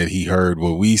think that he heard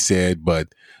what we said,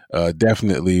 but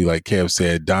definitely, like Kev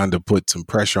said, Donda put some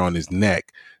pressure on his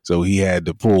neck, so he had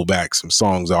to pull back some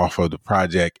songs off of the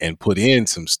project and put in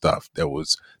some stuff that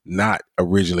was not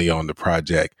originally on the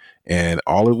project, and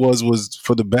all it was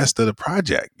for the best of the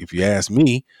project, if you ask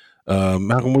me.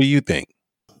 Malcolm, what do you think?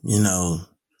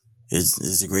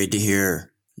 It's great to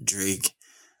hear Drake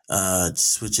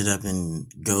switch it up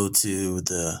and go to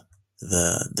the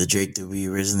Drake that we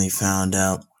originally found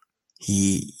out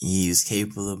he is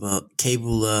capable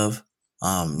of.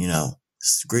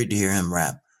 It's great to hear him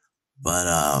rap, but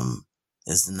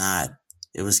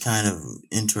it was kind of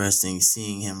interesting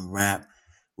seeing him rap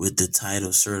with the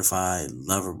title Certified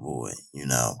Lover Boy.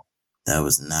 That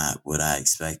was not what I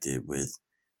expected with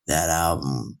that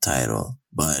album title,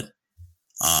 but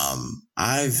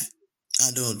I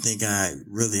don't think I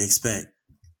really expect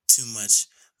too much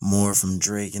more from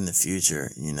Drake in the future.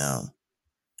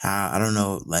 I don't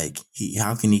know, like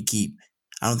how can he keep?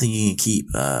 I don't think he can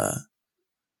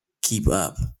keep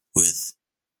up with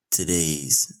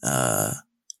today's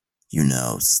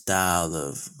style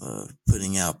of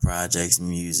putting out projects,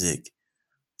 music,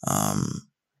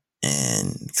 and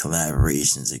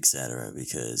collaborations, etc.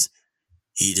 Because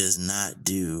he does not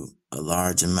do a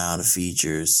large amount of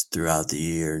features throughout the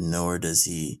year, nor does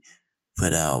he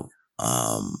put out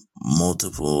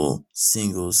multiple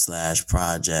singles /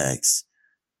 projects,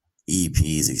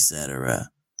 EPs, etc.,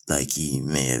 like he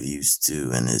may have used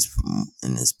to in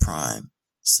his prime.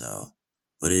 So,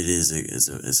 but it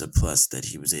is a plus that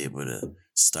he was able to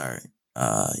start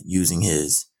using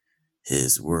his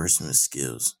wordsmith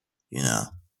skills.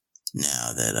 Now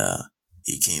that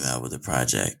he came out with a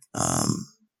project.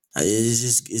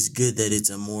 It's good that it's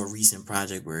a more recent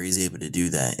project where he's able to do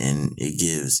that, and it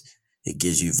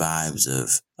gives you vibes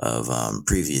of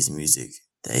previous music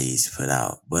that he's put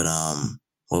out. But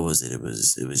what was it? It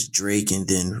was Drake, and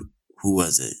then who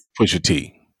was it? Pusha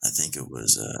T. I think it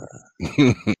was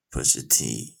Pusha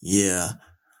T. Yeah,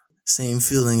 same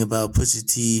feeling about Pusha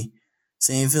T.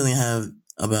 Same feeling I have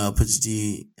about Pusha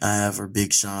T. I have for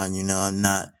Big Sean.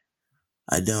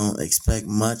 I don't expect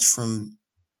much from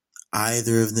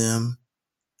either of them.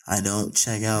 I don't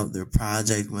check out their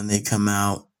project when they come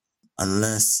out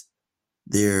unless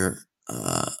they're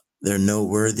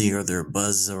noteworthy or their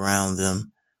buzz around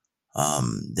them.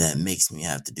 That makes me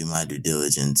have to do my due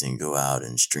diligence and go out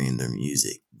and stream their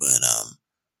music. But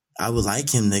I would like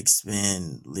him to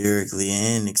expand lyrically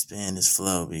and expand his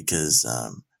flow because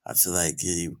I feel like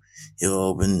he'll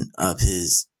open up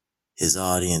his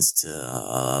audience to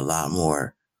a lot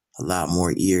more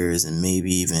ears and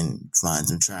maybe even find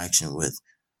some traction with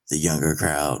the younger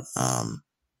crowd.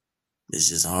 It's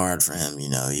just hard for him,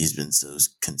 he's been so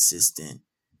consistent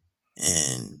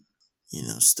and,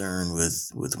 stern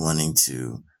with wanting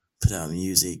to put out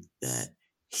music that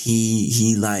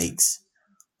he likes,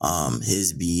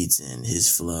 his beats and his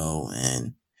flow,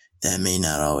 and that may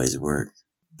not always work,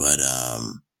 but,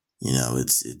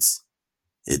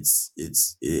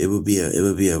 it would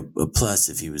be a plus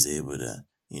if he was able to,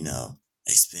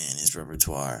 expand his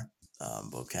repertoire,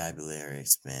 vocabulary,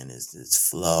 expand his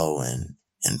flow and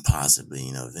and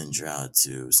possibly, venture out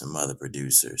to some other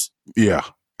producers. Yeah.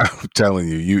 I'm telling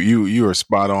you, you are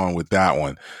spot on with that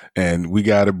one. And we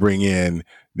got to bring in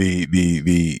the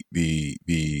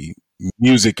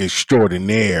music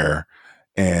extraordinaire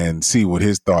and see what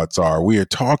his thoughts are. We are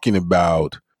talking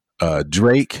about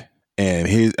Drake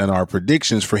and our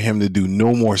predictions for him to do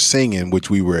no more singing, which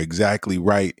we were exactly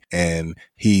right. And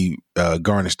he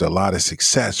garnished a lot of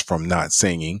success from not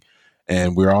singing.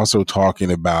 And we're also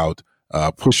talking about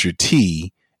Pusha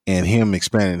T and him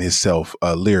expanding himself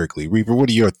lyrically. Reaper, what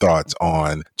are your thoughts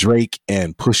on Drake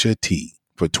and Pusha T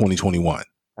for 2021?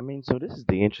 I mean, so this is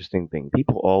the interesting thing.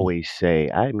 People always say,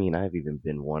 I mean, I've even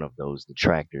been one of those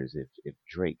detractors. If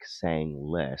Drake sang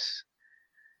less,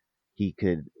 he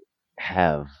could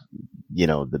have,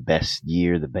 the best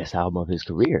year, the best album of his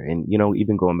career. And,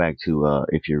 even going back to,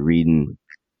 if you're reading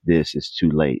this, it's too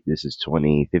late. This is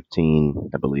 2015,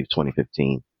 I believe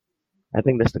 2015. I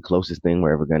think that's the closest thing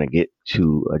we're ever going to get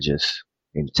to a just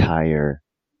entire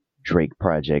Drake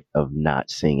project of not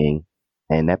singing.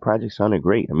 And that project sounded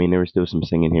great. I mean, there was still some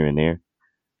singing here and there.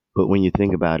 But when you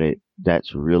think about it,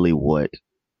 that's really what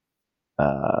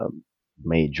uh,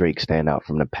 made Drake stand out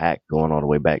from the pack going all the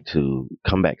way back to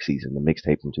Comeback Season, the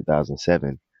mixtape from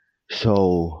 2007.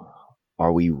 So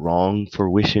are we wrong for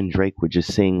wishing Drake would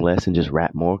just sing less and just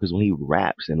rap more? Because when he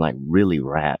raps and like really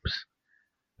raps,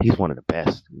 he's one of the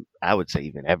best, I would say,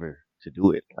 even ever to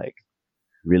do it. Like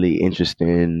really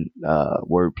interesting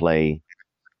wordplay.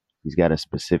 He's got a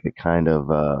specific kind of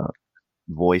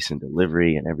voice and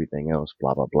delivery and everything else,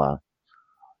 blah, blah, blah.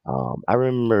 I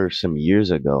remember some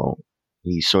years ago,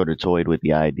 he sort of toyed with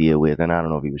the idea with, and I don't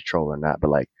know if he was trolling or not,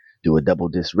 but like do a double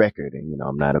disc record. And,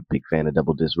 I'm not a big fan of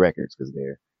double disc records because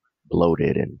they're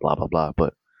bloated and blah, blah, blah.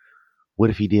 But what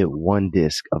if he did one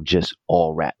disc of just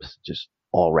all raps,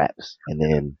 and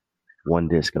then one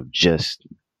disc of just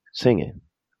singing?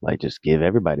 Like just give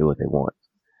everybody what they want.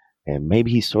 And maybe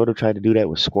he sort of tried to do that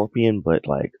with Scorpion, but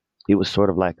like it was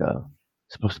sort of like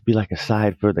supposed to be like a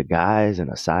side for the guys and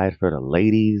a side for the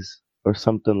ladies or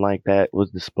something like that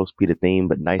was supposed to be the theme.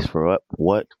 But Nice for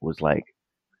What was like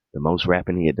the most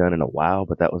rapping he had done in a while,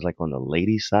 but that was like on the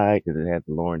ladies side because it had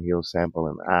the Lauryn Hill sample,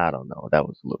 and I don't know, that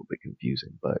was a little bit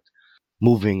confusing. But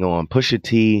moving on, Pusha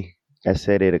T, I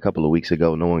said it a couple of weeks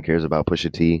ago, no one cares about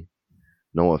Pusha T.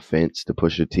 No offense to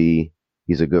Pusha T.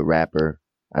 He's a good rapper.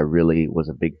 I really was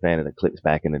a big fan of the clips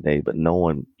back in the day, but no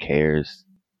one cares.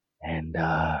 And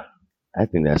I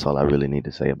think that's all I really need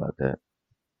to say about that.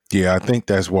 Yeah, I think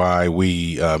that's why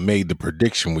we made the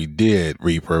prediction we did,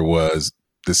 Reaper, was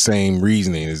the same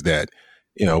reasoning is that,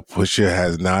 Pusha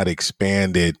has not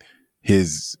expanded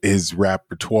his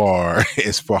repertoire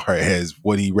as far as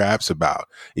what he raps about,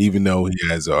 even though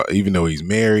he's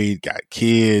married, got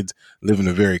kids, living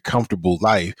a very comfortable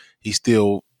life, he's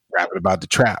still rapping about the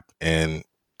trap, and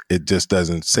it just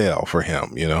doesn't sell for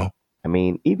him, I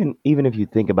mean, even if you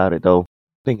think about it though,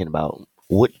 thinking about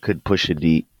what could Pusha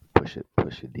D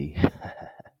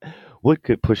what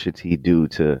could Pusha T do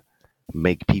to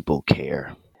make people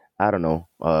care? I don't know.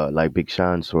 Like Big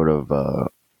Sean sort of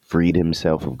freed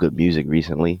himself of good music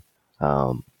recently.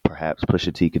 Perhaps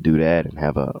Pusha T could do that and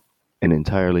have an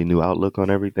entirely new outlook on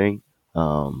everything.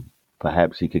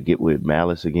 Perhaps he could get with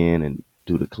Malice again and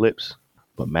do the clips.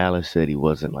 But Malice said he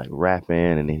wasn't like rapping,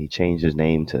 and then he changed his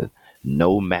name to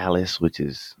No Malice, which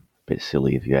is a bit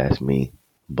silly if you ask me.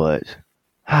 But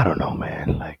I don't know,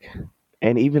 man. Like,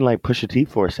 and even like Pusha T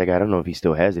for a second, I don't know if he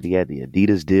still has it. He had the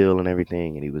Adidas deal and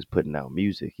everything, and he was putting out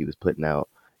music. He was putting out,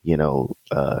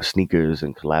 sneakers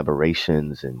and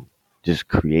collaborations and just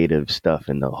creative stuff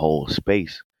in the whole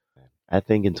space. I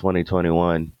think in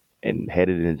 2021 and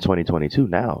headed into 2022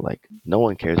 now, like no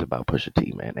one cares about Pusha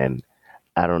T, man. And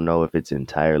I don't know if it's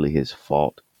entirely his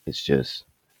fault. It's just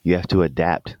you have to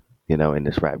adapt, in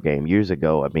this rap game. Years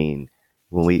ago, I mean,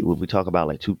 when we talk about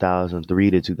like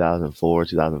 2003 to 2004,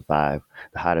 2005,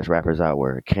 the hottest rappers out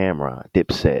were Cam'ron,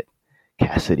 Dipset,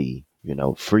 Cassidy,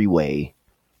 Freeway.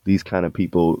 These kind of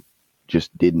people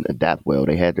just didn't adapt well.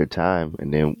 They had their time,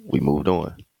 and then we moved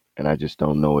on. And I just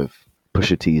don't know if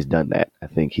Pusha T's done that. I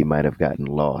think he might have gotten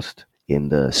lost in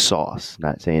the sauce.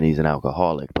 Not saying he's an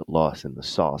alcoholic, but lost in the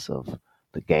sauce of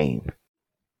the game.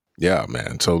 Yeah,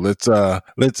 man. So let's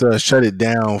shut it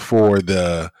down for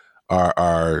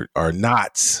our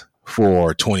knots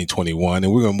for 2021,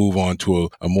 and we're gonna move on to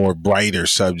a more brighter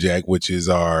subject, which is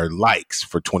our likes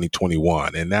for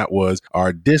 2021, and that was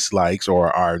our dislikes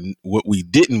or our what we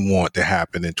didn't want to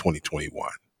happen in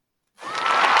 2021.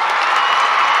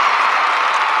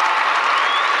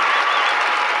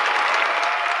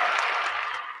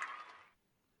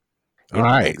 All Yeah, I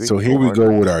right. agree So here we go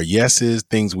wholeheartedly. with our yeses,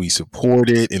 things we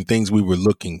supported, and things we were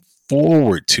looking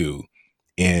forward to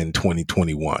in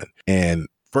 2021. And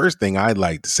first thing I'd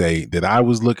like to say that I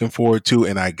was looking forward to,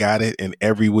 and I got it in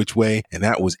every which way, and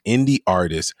that was indie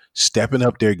artists stepping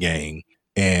up their game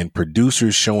and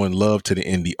producers showing love to the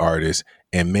indie artists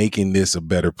and making this a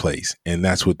better place. And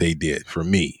that's what they did for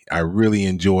me. I really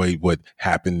enjoyed what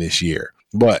happened this year.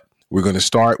 But we're going to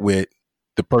start with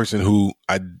the person who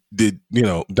I did,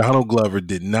 Donald Glover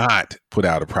did not put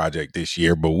out a project this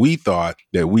year, but we thought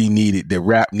that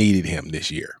rap needed him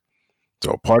this year.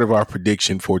 So part of our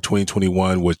prediction for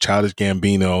 2021 was Childish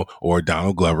Gambino or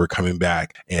Donald Glover coming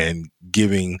back and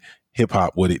giving hip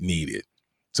hop what it needed.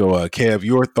 So, Kev,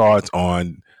 your thoughts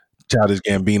on Childish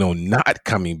Gambino not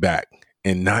coming back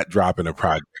and not dropping a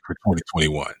project for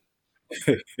 2021?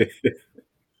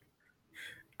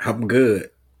 I'm good.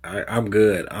 I'm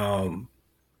good. I'm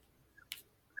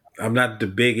not the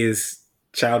biggest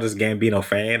Childish Gambino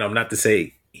fan. I'm not to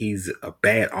say he's a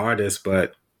bad artist,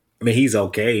 but I mean he's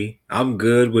okay. I'm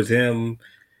good with him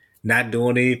not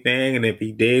doing anything, and if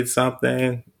he did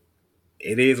something,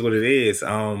 it is what it is.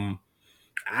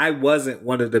 I wasn't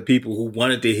one of the people who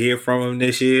wanted to hear from him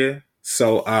this year,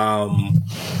 so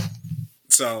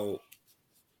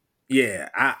yeah,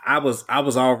 I was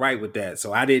all right with that.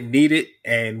 So I didn't need it,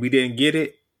 and we didn't get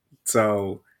it,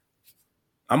 so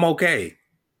I'm okay.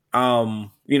 I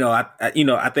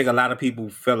think a lot of people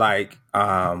feel like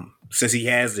since he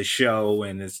has the show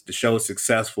and the show is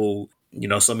successful,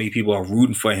 so many people are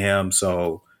rooting for him,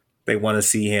 so they want to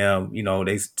see him.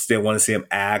 They still want to see him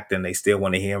act, and they still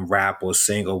want to hear him rap or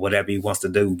sing or whatever he wants to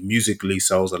do musically.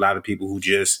 So there's a lot of people who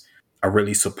just are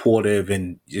really supportive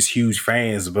and just huge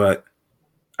fans. But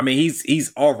I mean,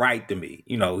 he's all right to me.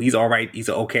 He's all right. He's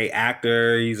an okay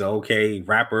actor. He's an okay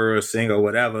rapper, singer,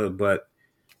 whatever. But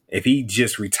if he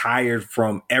just retired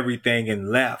from everything and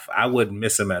left, I wouldn't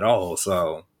miss him at all.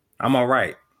 So I'm all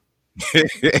right.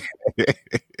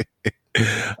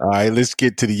 All right, let's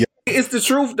get to the. It's the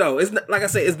truth, though. It's not, like I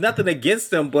say, it's nothing against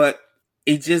them, but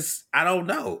I don't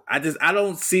know. I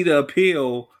don't see the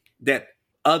appeal that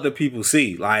other people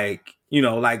see. Like,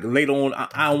 like later on,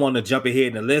 I don't want to jump ahead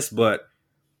in the list, but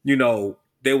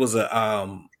there was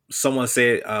someone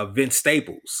said Vince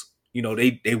Staples.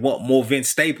 They want more Vince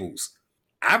Staples.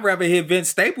 I'd rather hear Vince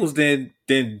Staples than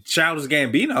Childish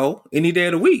Gambino any day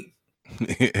of the week.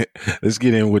 Let's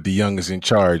get in with the youngest in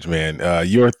charge, man.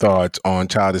 Your thoughts on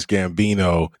Childish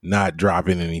Gambino not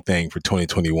dropping anything for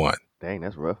 2021? Dang,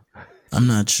 that's rough. I'm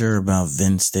not sure about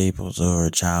Vince Staples or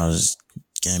Childish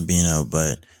Gambino,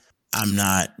 but I'm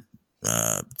not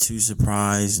too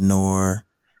surprised. Nor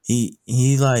he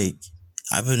like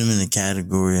I put him in the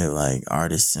category of like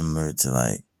artists similar to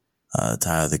like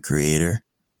Tyler the Creator,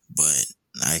 but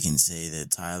I can say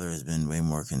that Tyler has been way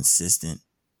more consistent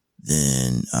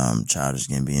than Childish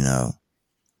Gambino,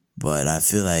 but I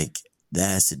feel like that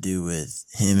has to do with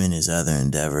him and his other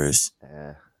endeavors.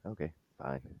 Okay,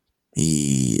 fine.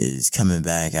 He is coming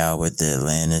back out with the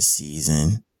Atlanta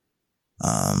season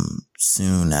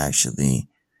soon, actually,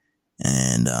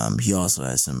 and he also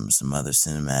has some other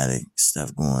cinematic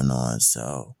stuff going on.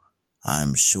 So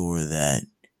I'm sure that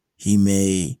he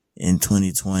may in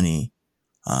 2020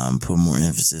 put more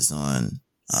emphasis on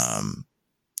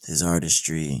his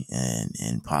artistry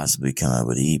and possibly come up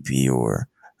with an EP or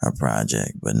a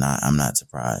project, but I'm not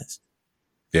surprised.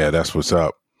 Yeah, that's what's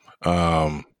up.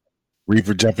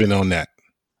 Reaper, jump in on that.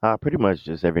 Pretty much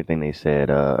just everything they said.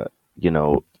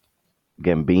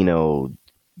 Gambino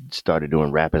started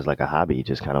doing rap as like a hobby,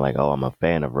 just kind of like, oh, I'm a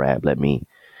fan of rap. Let me,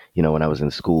 when I was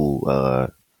in school,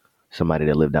 somebody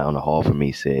that lived down the hall from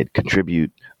me said,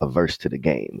 contribute a verse to the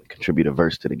game. Contribute a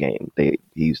verse to the game. He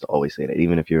used to always say that,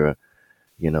 even if you're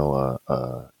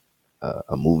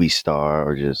a movie star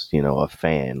or just a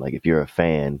fan. Like if you're a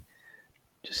fan,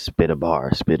 just spit a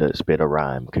bar, spit a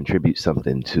rhyme, contribute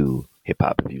something to hip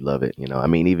hop if you love it. I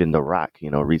mean, even The Rock,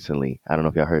 recently, I don't know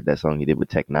if y'all heard that song he did with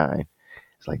Tech Nine.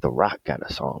 It's like The Rock got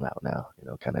a song out now,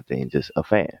 kind of thing. Just a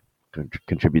fan,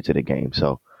 contribute to the game.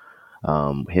 So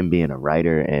him being a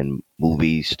writer and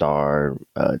movie star,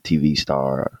 TV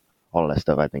star, all of that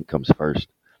stuff, I think comes first.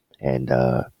 And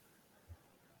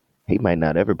he might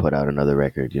not ever put out another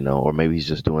record, or maybe he's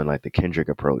just doing like the Kendrick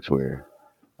approach where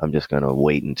I'm just going to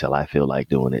wait until I feel like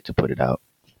doing it to put it out.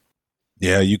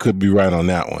 Yeah, you could be right on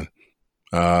that one.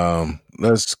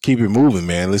 Let's keep it moving,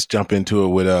 man. Let's jump into it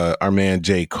with our man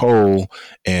J. Cole.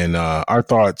 And our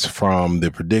thoughts from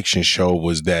the prediction show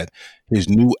was that his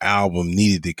new album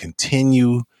needed to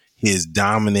continue his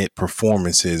dominant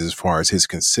performances as far as his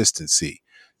consistency.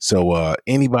 So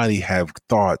anybody have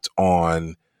thoughts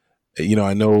on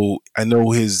I know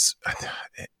his,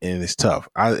 and it's tough.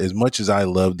 As much as I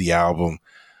love the album,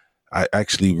 I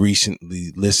actually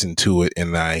recently listened to it,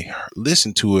 and I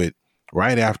listened to it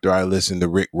right after I listened to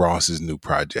Rick Ross's new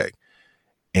project.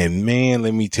 And man,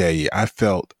 let me tell you, I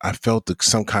felt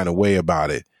some kind of way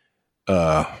about it.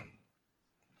 I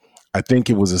think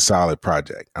it was a solid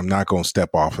project. I'm not going to step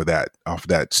off of that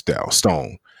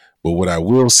stone. But what I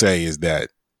will say is that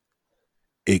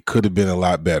it could have been a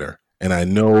lot better. And I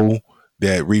know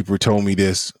that Reaper told me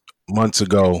this months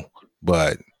ago,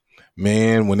 but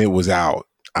man, when it was out,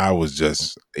 I was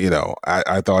just,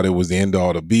 I thought it was the end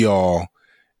all to be all.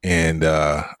 And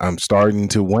I'm starting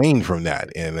to wane from that.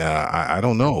 And I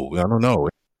don't know.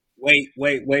 Wait.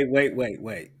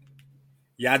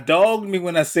 Y'all dogged me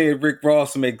when I said Rick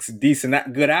Ross makes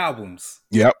decent, good albums.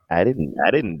 Yep. I didn't.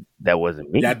 That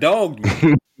wasn't me. Y'all dogged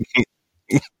me.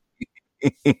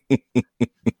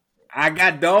 I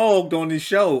got dogged on this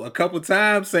show a couple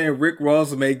times saying Rick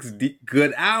Ross makes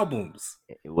good albums.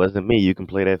 It wasn't me. You can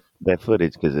play that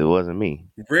footage because it wasn't me.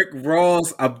 Rick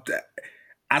Ross.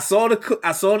 I saw the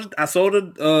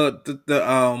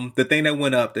thing that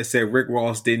went up that said Rick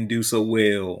Ross didn't do so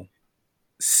well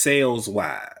sales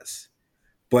wise,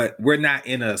 but we're not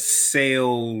in a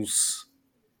sales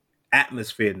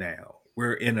atmosphere now.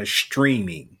 We're in a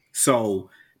streaming. So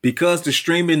because the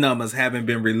streaming numbers haven't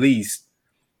been released,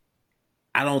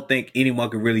 I don't think anyone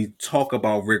can really talk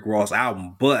about Rick Ross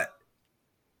album. But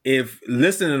if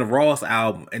listening to the Ross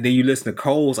album and then you listen to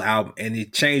Cole's album and you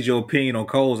change your opinion on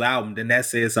Cole's album, then that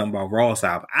says something about Ross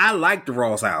album. I like the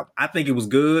Ross album. I think it was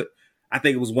good. I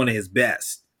think it was one of his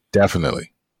best.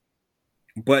 Definitely.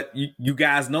 But you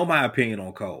guys know my opinion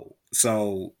on Cole.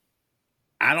 So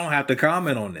I don't have to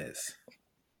comment on this.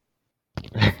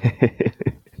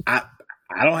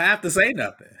 I don't have to say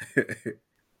nothing.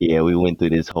 Yeah, we went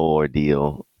through this whole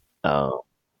ordeal.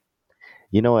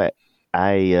 You know what?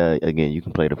 Again, you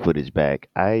can play the footage back.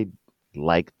 I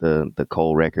like the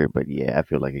Cole record, but yeah, I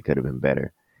feel like it could have been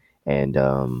better. And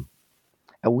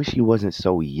I wish he wasn't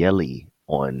so yelly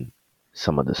on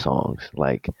some of the songs.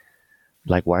 Like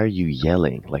why are you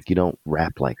yelling? Like you don't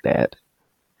rap like that.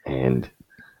 And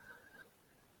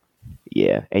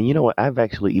yeah, and you know what? I've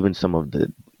actually even some of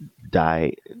the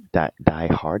die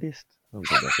hardest.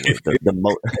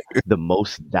 The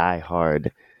most die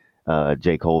hard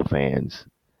J. Cole fans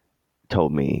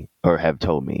have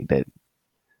told me that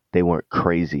they weren't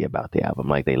crazy about the album.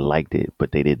 Like they liked it,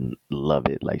 but they didn't love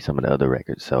it like some of the other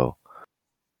records. So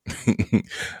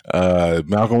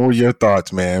Malcolm, what are your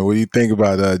thoughts, man? What do you think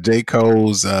about J.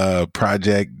 Cole's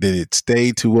project? Did it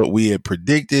stay to what we had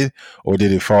predicted, or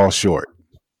did it fall short?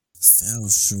 Fell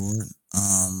short.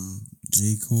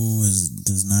 J. Cole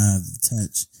does not have the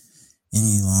touch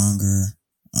any longer,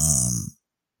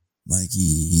 like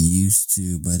he used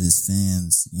to. But his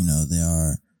fans, they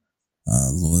are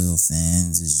loyal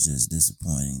fans. It's just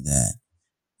disappointing that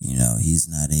he's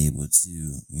not able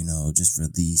to just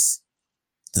release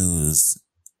those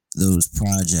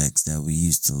projects that we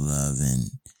used to love,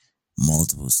 and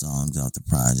multiple songs off the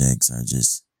projects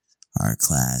are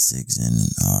classics and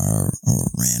are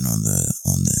ran on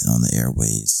the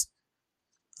airways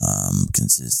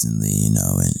consistently, and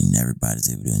everybody's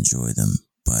able to enjoy them.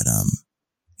 But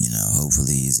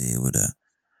hopefully he's able to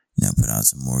put out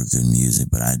some more good music.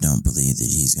 But I don't believe that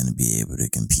he's going to be able to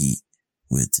compete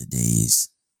with today's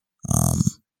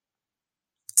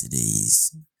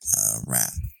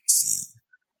rap scene.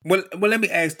 Well, let me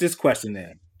ask this question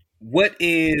then. What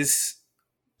is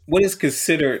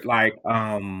considered like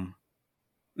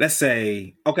let's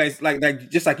say, okay, like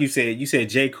just like you said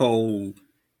J. Cole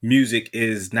music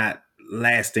is not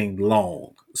lasting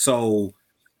long. So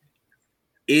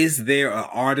is there an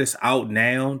artist out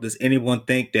now? Does anyone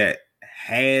think that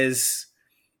has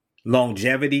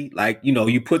longevity? Like,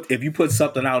 if you put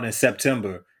something out in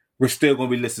September, we're still gonna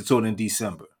be listening to it in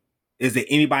December. Is there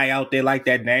anybody out there like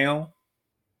that now?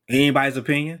 Anybody's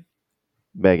opinion?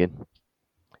 Megan,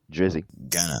 Drizzy,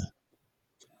 Gunna.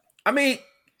 I mean,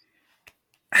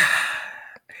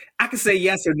 I can say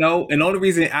yes or no, and the only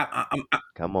reason I'm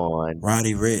come on,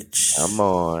 Roddy Ricch. Come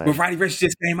on. But Roddy Ricch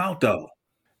just came out though.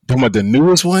 Talking about the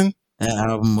newest one? That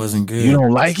album wasn't good. You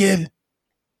don't like it?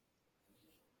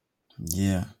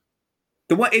 Yeah.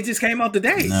 The one it just came out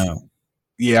today. No.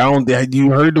 Yeah, I don't. Had you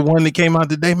heard the one that came out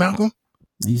today, Malcolm?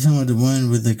 You talking about the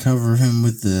one with the cover of him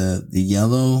with the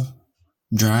yellow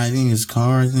driving his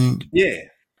car? I think. Yeah.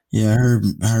 Yeah,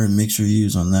 I heard mixed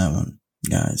reviews on that one,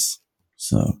 guys.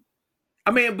 So.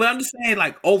 I mean, but I'm just saying,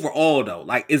 like overall though,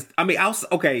 like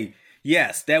okay,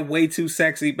 yes, that Way Too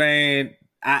Sexy band.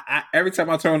 I every time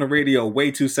I turn on the radio,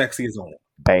 Way Too Sexy is on.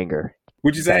 Banger.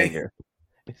 Would you say? Banger.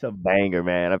 It's a banger,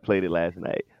 man. I played it last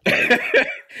night. and,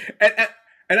 and,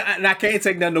 and I can't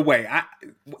take nothing away.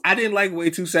 I didn't like Way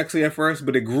Too Sexy at first,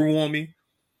 but it grew on me.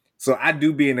 So I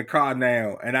do be in the car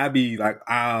now, and I be like,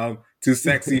 too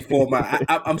sexy for my.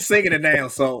 I'm singing it now.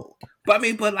 So, but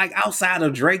like outside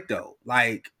of Drake though,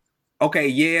 like, okay,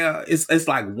 yeah, it's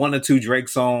like one or two Drake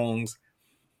songs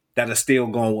that are still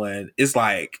going. It's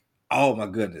like, oh my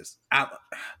goodness, I'm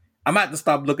about to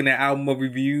stop looking at album of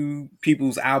review,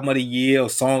 people's album of the year or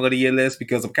song of the year list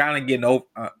because I'm kind of getting over.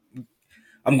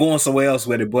 I'm going somewhere else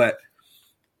with it, but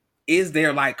is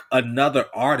there like another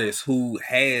artist who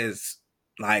has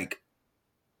like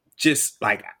just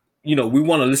like we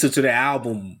want to listen to the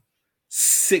album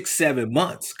 6-7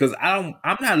 months because I'm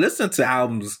not listening to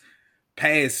albums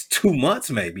past 2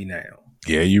 months maybe now.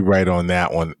 Yeah, you're right on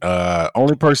that one.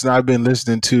 Only person I've been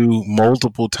listening to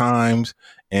multiple times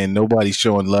and nobody's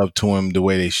showing love to him the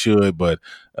way they should, but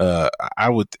I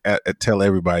would tell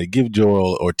everybody, give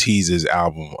Joel Ortiz's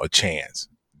album a chance.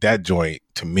 That joint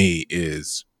to me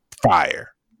is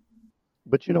fire.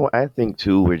 But I think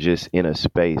too we're just in a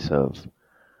space of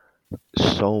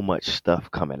so much stuff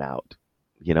coming out,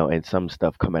 and some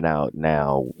stuff coming out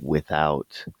now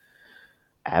without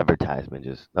advertisement.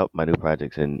 Just my new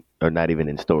project's or not even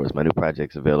in stores. My new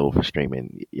project's available for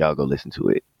streaming. Y'all go listen to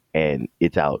it, and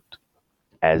it's out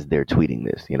as they're tweeting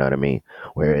this. You know what I mean?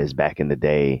 Whereas back in the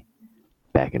day,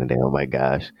 oh my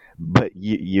gosh, but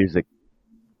years ago.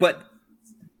 But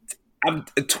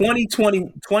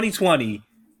 2020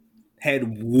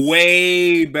 had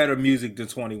way better music than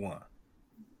 21.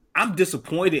 I'm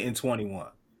disappointed in 21.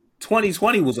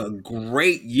 2020 was a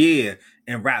great year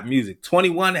in rap music.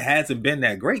 21 hasn't been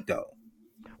that great though.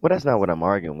 Well, that's not what I'm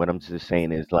arguing. What I'm just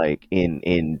saying is like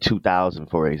in 2000,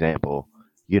 for example,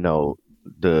 the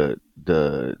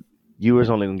you was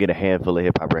only gonna get a handful of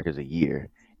hip hop records a year,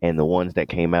 and the ones that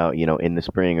came out, in the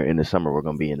spring or in the summer were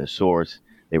gonna be in the Source.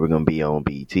 They were gonna be on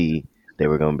BET. They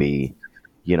were gonna be,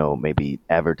 maybe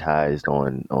advertised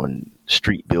on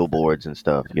street billboards and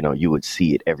stuff. You would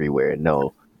see it everywhere.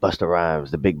 No, Busta Rhymes,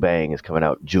 The Big Bang is coming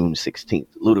out June 16th.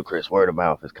 Ludacris, Word of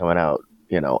Mouth is coming out,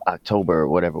 October or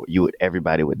whatever.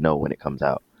 Everybody would know when it comes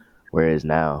out. Whereas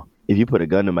now, if you put a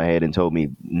gun to my head and told me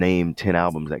name 10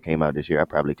 albums that came out this year, I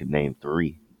probably could name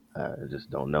 3. I just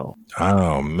don't know.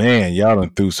 Oh man, y'all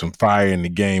done threw some fire in the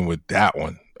game with that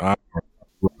one. But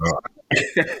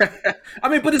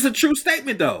it's a true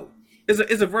statement though.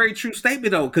 It's a very true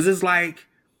statement though, because it's like,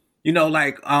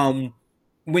 when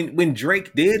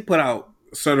Drake did put out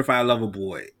Certified Lover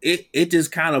Boy, it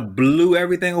just kind of blew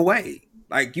everything away.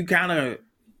 Like you kind of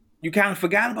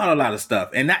forgot about a lot of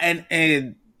stuff, and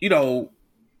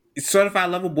Certified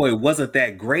Lover Boy wasn't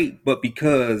that great, but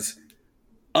because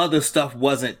other stuff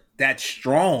wasn't that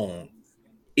strong,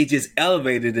 it just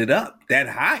elevated it up that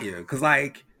higher. Because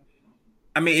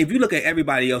if you look at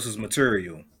everybody else's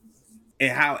material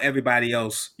and how everybody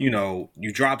else, you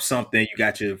drop something, you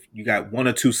got 1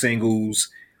 or 2 singles,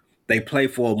 they play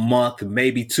for a month,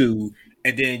 maybe 2,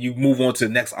 and then you move on to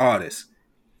the next artist.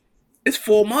 It's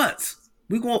 4 months.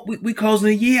 We closing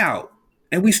the year out,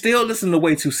 and we still listen to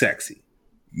Way Too Sexy.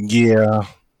 Yeah,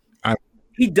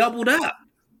 he doubled up.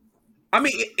 But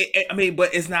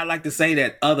it's not like to say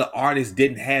that other artists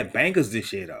didn't have bangers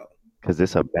this year though. Because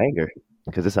it's a banger.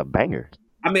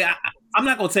 I'm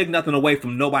not gonna take nothing away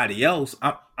from nobody else.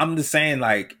 I'm just saying,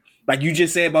 like you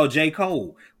just said about J.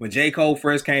 Cole. When J. Cole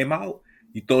first came out,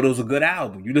 you thought it was a good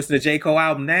album. You listen to J. Cole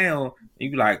album now,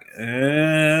 you be like,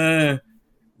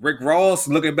 Rick Ross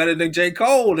looking better than J.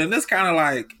 Cole, and that's kind of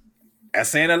like that's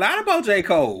saying a lot about J.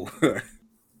 Cole.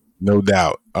 No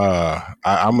doubt. I'm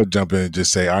gonna jump in and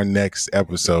just say our next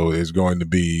episode is going to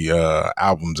be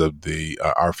albums of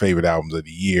our favorite albums of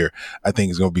the year. I think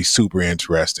it's going to be super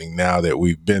interesting now that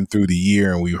we've been through the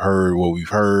year and we've heard what we've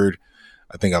heard.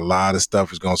 I think a lot of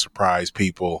stuff is going to surprise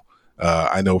people.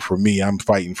 I know for me, I'm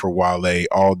fighting for Wale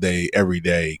all day, every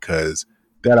day, because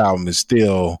that album is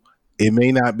still. It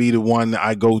may not be the one that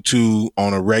I go to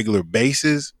on a regular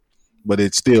basis, but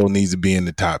it still needs to be in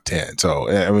the top 10. So,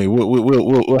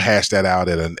 we'll hash that out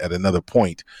at another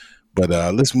point. But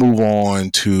let's move on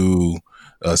to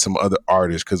some other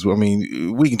artists, because,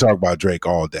 we can talk about Drake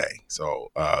all day.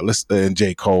 So and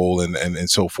J. Cole and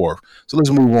so forth. So let's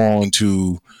move on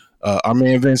to our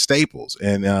man Vince Staples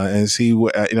and see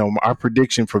what, our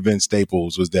prediction for Vince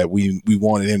Staples was that we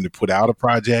wanted him to put out a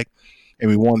project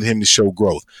and we wanted him to show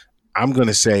growth. I'm going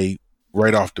to say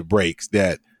right off the breaks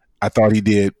that I thought he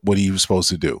did what he was supposed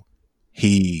to do.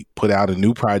 He put out a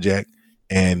new project,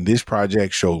 and this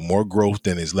project showed more growth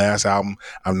than his last album.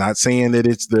 I'm not saying that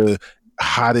it's the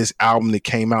hottest album that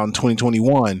came out in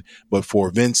 2021, but for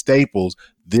Vince Staples,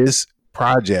 this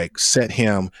project set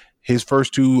him. His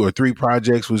first 2 or 3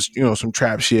 projects was, some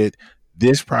trap shit.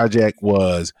 This project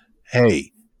was,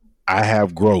 hey, I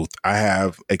have growth. I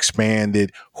have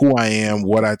expanded who I am,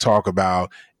 what I talk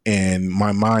about, and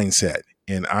my mindset.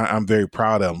 And I'm very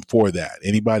proud of him for that.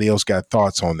 Anybody else got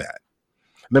thoughts on that?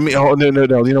 No. You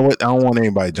know what? I don't want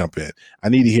anybody to jump in. I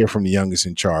need to hear from the youngest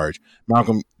in charge.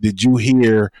 Malcolm, did you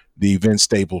hear the Vince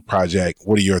Staples project?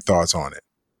 What are your thoughts on it?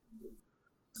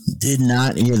 Did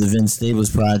not hear the Vince Staples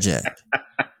project.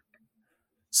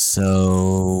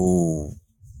 So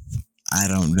I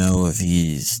don't know if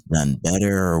he's done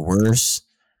better or worse,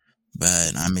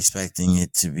 but I'm expecting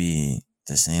it to be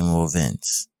the same old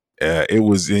Vince. It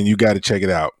was, and you got to check it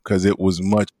out because it was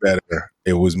much better.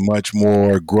 It was much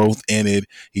more growth in it.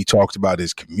 He talked about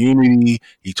his community.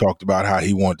 He talked about how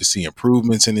he wanted to see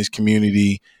improvements in his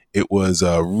community. It was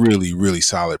a really, really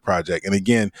solid project. And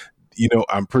again,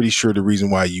 I'm pretty sure the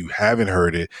reason why you haven't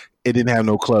heard it, it didn't have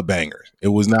no club bangers. It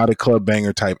was not a club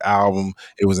banger type album.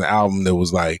 It was an album that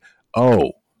was like,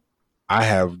 oh, I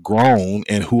have grown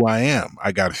in who I am.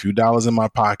 I got a few dollars in my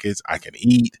pockets. I can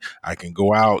eat. I can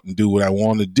go out and do what I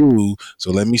want to do.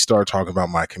 So let me start talking about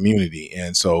my community.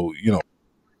 And so,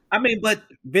 I mean, but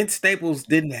Vince Staples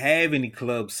didn't have any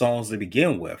club songs to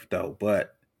begin with, though.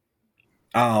 But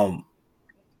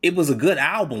it was a good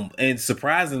album, and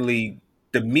surprisingly,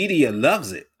 the media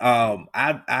loves it.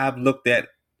 I've looked at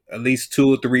least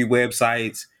 2 or 3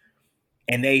 websites,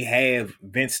 and they have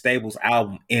Vince Staples'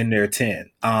 album in their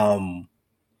 10. I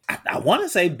want to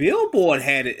say Billboard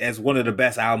had it as one of the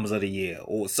best albums of the year,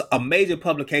 or a major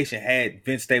publication had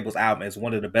Vince Staples' album as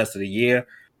one of the best of the year.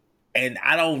 And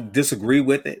I don't disagree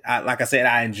with it. Like I said,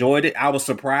 I enjoyed it. I was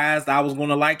surprised I was going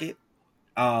to like it.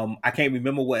 I can't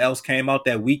remember what else came out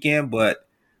that weekend, but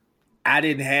I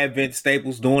didn't have Vince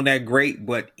Staples doing that great,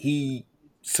 but he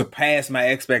surpassed my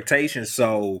expectations.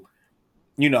 So,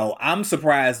 I'm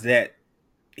surprised that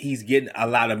he's getting a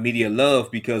lot of media love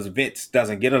because Vince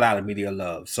doesn't get a lot of media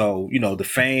love. So, the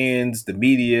fans, the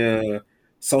media,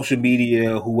 social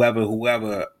media,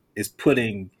 whoever is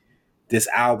putting this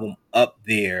album up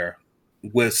there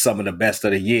with some of the best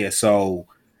of the year. So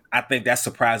I think that's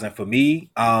surprising for me.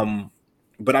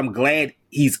 But I'm glad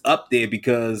he's up there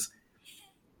because,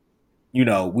 we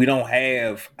don't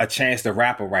have a Chance the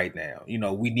Rapper right now.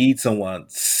 We need someone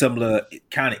similar,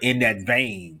 kind of in that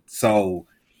vein. So,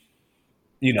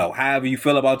 however you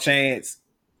feel about Chance,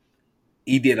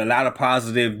 he did a lot of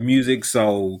positive music.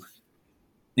 So,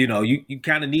 you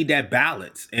kind of need that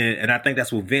balance. And I think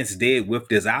that's what Vince did with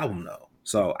this album, though.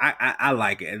 So I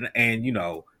like it. And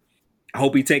I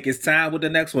hope he take his time with the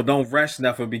next one. Don't rush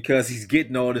nothing because he's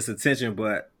getting all this attention.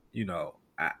 But,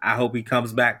 I hope he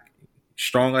comes back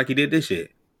strong like he did this year.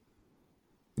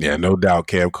 Yeah, no doubt,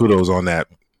 Kev. Kudos on that.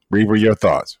 Reaver, your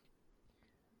thoughts?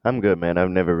 I'm good, man.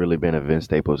 I've never really been a Vince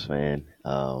Staples fan.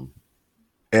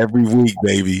 Every week,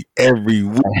 baby. Every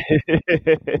week.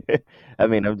 I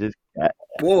mean, I'm just...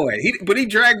 Boy, he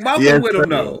dragged Malcolm with him,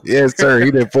 though. Yes, sir. He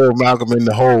didn't pull Malcolm in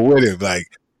the hole with him. Like,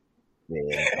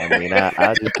 yeah, I mean,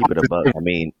 I'll just keep it a buck. I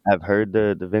mean, I've heard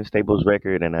the Vince Staples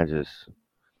record, and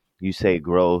you say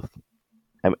growth.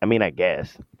 I mean, I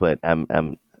guess, but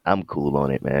I'm cool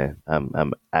on it, man.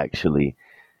 I'm actually,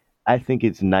 I think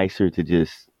it's nicer to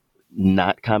just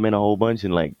not comment a whole bunch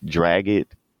and like drag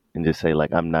it and just say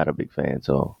like I'm not a big fan,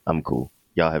 so I'm cool.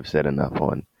 Y'all have said enough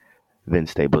on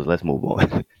Vince Staples. Let's move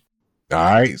on. All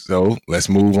right, so let's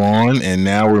move on. And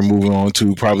now we're moving on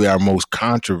to probably our most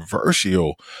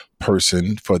controversial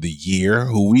person for the year,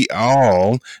 who we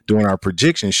all, during our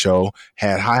prediction show,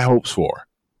 had high hopes for.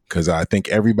 Because I think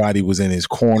everybody was in his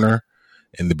corner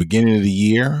in the beginning of the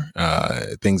year.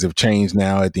 Things have changed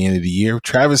now at the end of the year.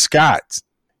 Travis Scott,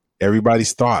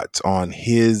 everybody's thoughts on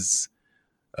his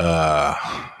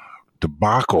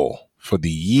debacle for the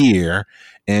year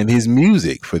and his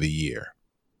music for the year.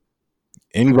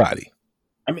 Anybody?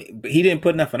 I mean, he didn't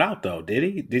put nothing out though, did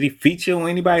he? Did he feature on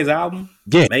anybody's album?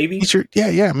 Yeah, maybe.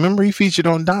 Yeah. Remember, he featured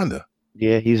on Donda.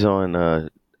 Yeah, he's on.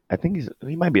 I think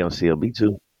he might be on CLB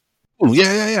too. Oh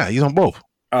yeah. He's on both.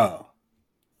 Oh,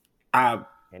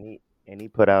 and he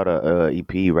put out a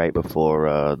EP right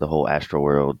before the whole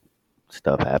Astroworld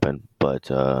stuff happened. But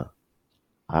I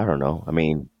don't know. I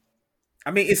mean,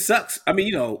 it sucks. I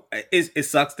mean, it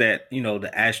sucks that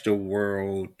the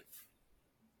Astroworld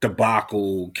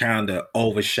debacle kind of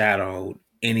overshadowed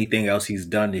anything else he's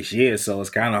done this year. So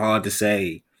it's kind of hard to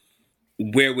say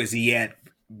where was he at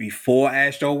before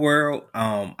Astroworld.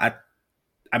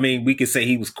 I mean, we could say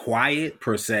he was quiet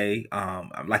per se.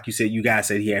 Like you said, you guys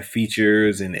said he had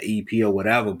features in the EP or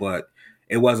whatever, but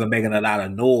it wasn't making a lot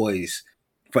of noise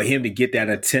for him to get that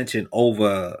attention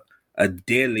over a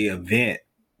deadly event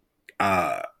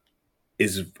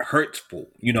is hurtful,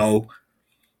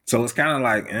 So it's kind of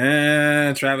like,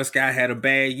 Travis Scott had a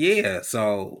bad year.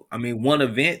 So, I mean, one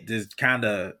event just kind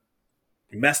of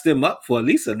messed him up for at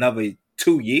least another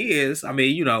 2 years. I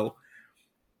mean,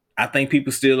 I think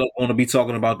people still want to be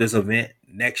talking about this event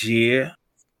next year.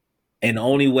 And the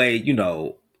only way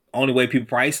people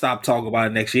probably stop talking about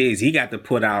it next year is he got to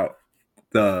put out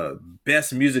the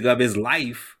best music of his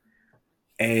life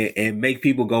and make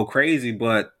people go crazy.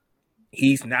 But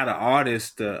he's not an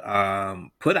artist to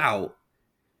put out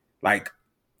like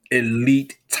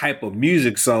elite type of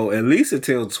music. So at least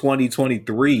until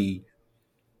 2023,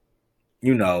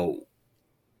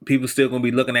 people still gonna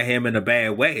be looking at him in a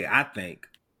bad way, I think.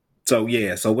 So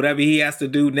yeah, so whatever he has to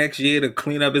do next year to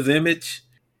clean up his image,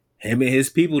 him and his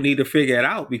people need to figure it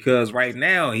out, because right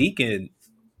now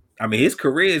his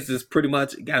career is just pretty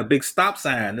much got a big stop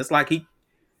sign. It's like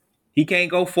he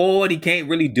can't go forward, he can't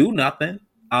really do nothing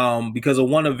because of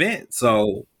one event.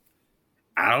 So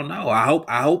I don't know. I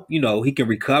hope he can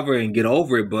recover and get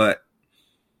over it, but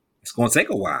it's gonna take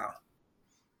a while.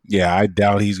 Yeah, I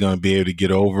doubt he's going to be able to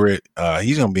get over it.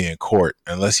 He's going to be in court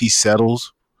unless he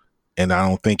settles, and I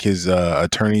don't think his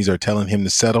attorneys are telling him to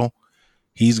settle.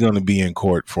 He's going to be in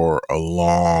court for a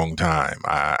long time.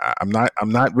 I'm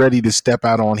not ready to step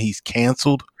out on he's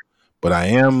canceled, but I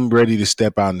am ready to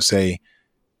step out and say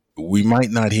we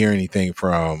might not hear anything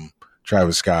from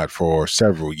Travis Scott for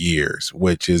several years,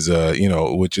 which is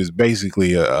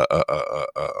basically a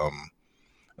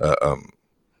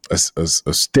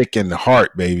stick in the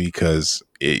heart, baby, because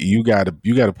you got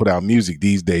to put out music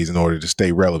these days in order to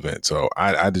stay relevant. So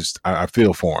I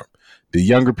feel for him. The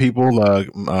younger people,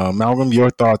 Malcolm,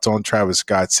 your thoughts on Travis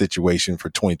Scott's situation for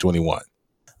 2021?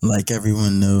 Like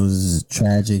everyone knows, it's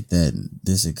tragic that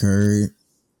this occurred,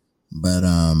 but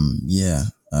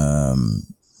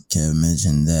Kevin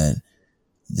mentioned that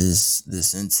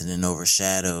this incident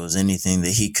overshadows anything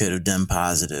that he could have done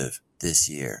positive this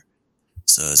year.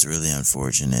 So it's really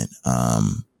unfortunate.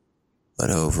 But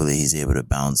hopefully he's able to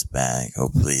bounce back.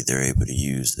 Hopefully they're able to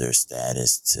use their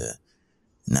status to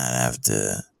not have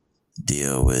to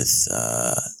deal with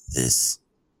this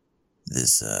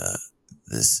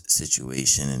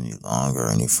situation any longer,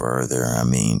 any further. I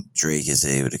mean, Drake is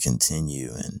able to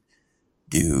continue and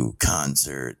do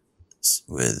concerts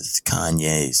with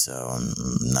Kanye, so I'm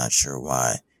not sure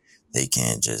why they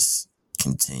can't just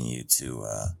continue to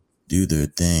do their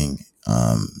thing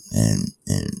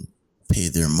and pay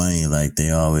their money like they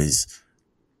always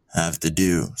have to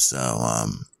do. So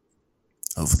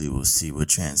hopefully we'll see what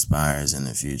transpires in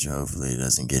the future. Hopefully it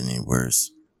doesn't get any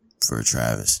worse for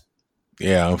Travis.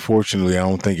 Yeah, unfortunately, I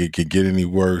don't think it could get any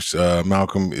worse.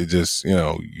 Malcolm, it just,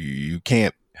 you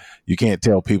can't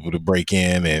tell people to break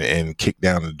in and kick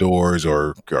down the doors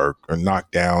or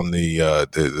knock down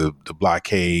the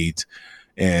blockades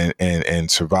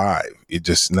and survive. It's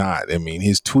just not. I mean,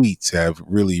 his tweets have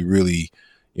really,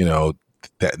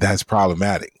 that's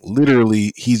problematic.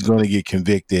 Literally, he's going to get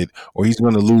convicted or he's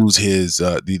going to lose his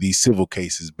these civil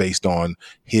cases based on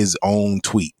his own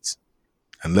tweets.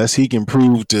 Unless he can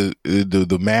prove to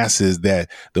the masses that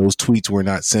those tweets were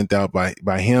not sent out by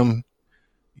him,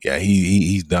 yeah,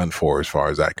 he's done for as far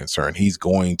as I'm concerned. He's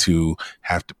going to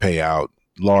have to pay out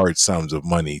large sums of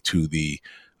money to the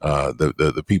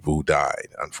people who died,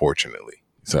 unfortunately.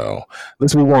 So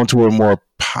let's move on to a more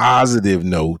positive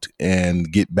note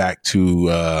and get back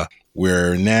to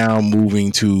we're now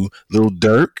moving to Lil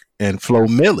Durk and Flo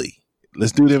Milli.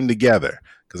 Let's do them together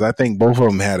because I think both of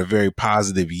them had a very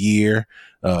positive year.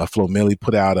 Flo Milli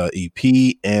put out an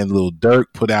EP and Lil Durk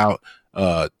put out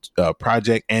a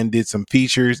project and did some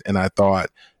features, and I thought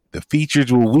the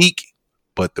features were weak,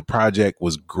 but the project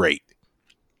was great.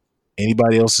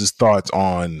 Anybody else's thoughts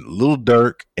on Lil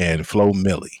Durk and Flo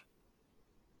Milli?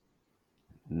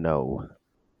 No.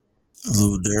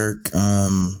 Lil Durk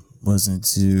wasn't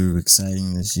too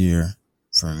exciting this year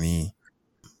for me.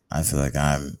 I feel like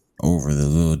I'm over the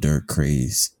Lil Durk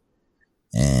craze,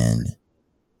 and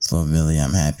Flo Milli,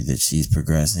 I'm happy that she's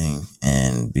progressing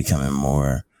and becoming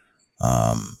more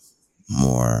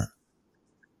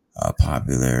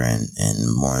popular and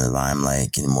more in the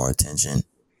limelight, getting more attention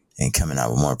and coming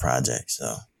out with more projects.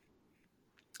 So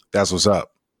that's what's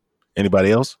up.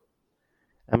 Anybody else?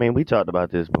 I mean, we talked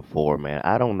about this before, man.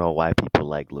 I don't know why people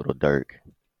like Little Durk.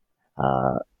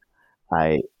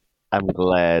 I'm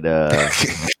glad.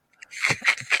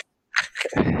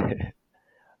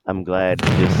 I'm glad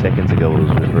just seconds ago it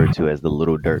was referred to as the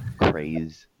Little Durk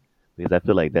craze, because I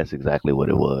feel like that's exactly what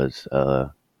it was.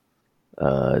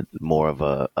 More of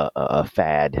a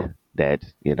fad that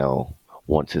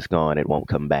once it's gone, it won't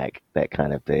come back. That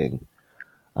kind of thing.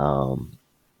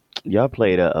 Y'all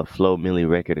played a Flo Milli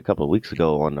record a couple of weeks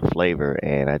ago on the Flavor,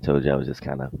 and I told you I was just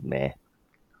kind of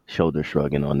shoulder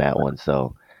shrugging on that one.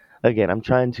 So again, I'm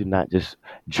trying to not just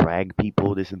drag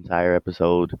people this entire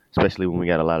episode, especially when we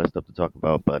got a lot of stuff to talk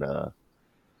about. But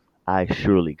I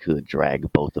surely could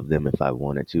drag both of them if I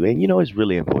wanted to. And it's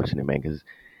really unfortunate, man, because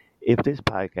if this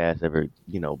podcast ever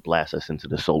blasts us into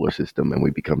the solar system and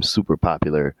we become super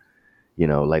popular,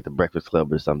 like the Breakfast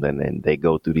Club or something, and they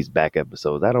go through these back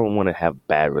episodes, I don't want to have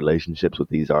bad relationships with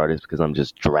these artists because I'm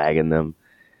just dragging them.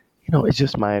 It's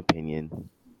just my opinion.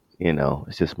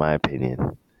 It's just my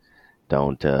opinion.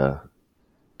 Don't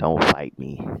fight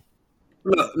me.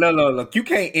 Look. You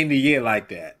can't end the year like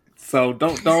that. So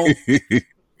don't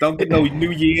get no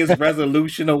New Year's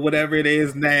resolution or whatever it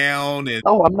is now. And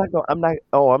I'm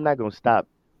not gonna stop.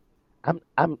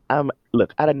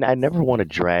 Look, I never want to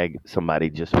drag somebody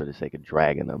just for the sake of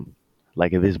dragging them.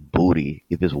 Like if it's booty,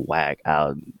 if it's whack,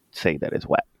 I'll say that it's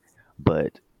whack.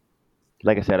 But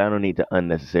like I said, I don't need to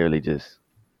unnecessarily just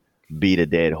beat a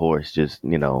dead horse, just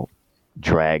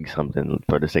drag something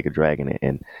for the sake of dragging it.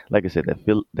 And like I said, that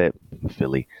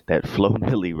Flo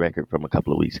Milli record from a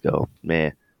couple of weeks ago,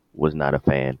 man, was not a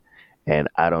fan. And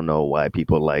I don't know why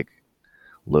people like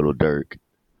Little Durk,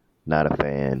 not a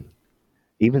fan.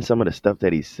 Even some of the stuff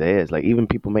that he says, like even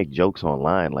people make jokes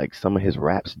online, like some of his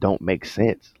raps don't make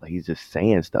sense. Like he's just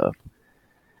saying stuff.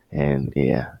 And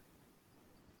yeah.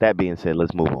 That being said,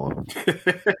 let's move on.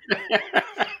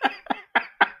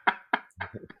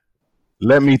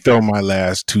 Let me throw my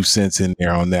last 2 cents in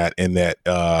there on that. And that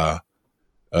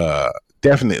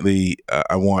definitely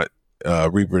I want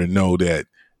Reaper to know that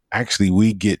actually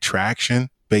we get traction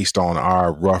based on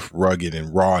our rough, rugged,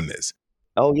 and rawness.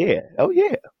 Oh yeah.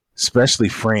 Especially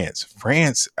France.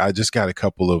 I just got a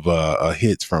couple of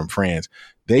hits from France.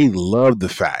 They love the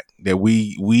fact that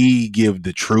we give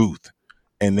the truth,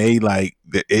 and they like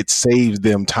that it saves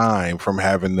them time from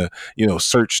having to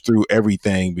search through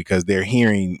everything because they're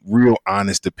hearing real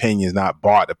honest opinions, not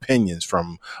bought opinions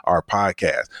from our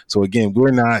podcast. So again,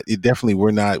 we're not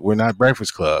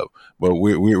Breakfast Club, but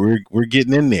we're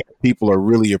getting in there. People are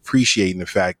really appreciating the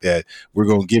fact that we're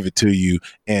going to give it to you,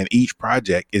 and each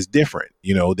project is different.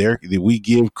 We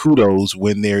give kudos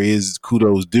when there is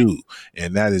kudos due,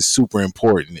 and that is super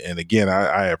important. And again,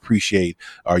 I appreciate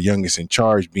our youngest in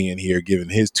charge being here, giving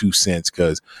his 2 cents, because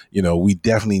we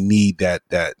definitely need that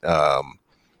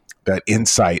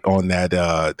insight on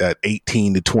that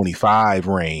 18 to 25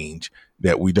 range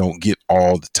that we don't get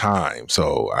all the time.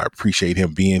 So I appreciate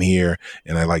him being here,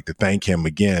 and I'd like to thank him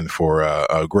again for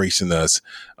gracing us,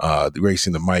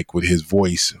 gracing the mic with his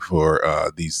voice for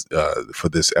this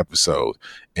episode.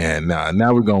 And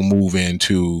now we're gonna move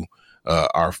into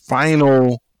our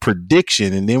final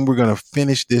prediction, and then we're gonna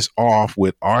finish this off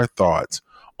with our thoughts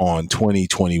on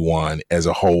 2021 as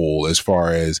a whole, as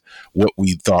far as what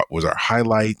we thought was our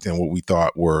highlights and what we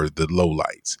thought were the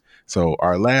lowlights. So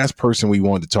our last person we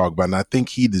wanted to talk about, and I think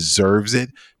he deserves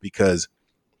it because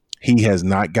he has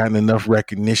not gotten enough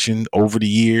recognition over the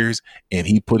years, and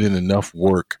he put in enough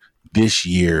work this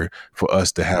year for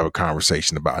us to have a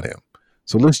conversation about him.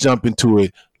 So let's jump into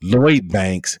it. Lloyd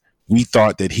Banks, we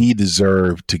thought that he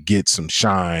deserved to get some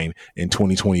shine in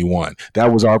 2021.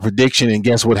 That was our prediction, and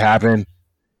guess what happened?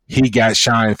 He got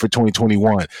shine for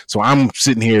 2021. So I'm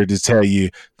sitting here to tell you,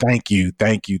 thank you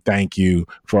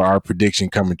for our prediction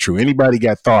coming true. Anybody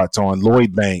got thoughts on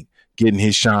Lloyd Banks getting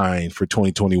his shine for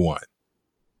 2021?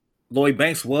 Lloyd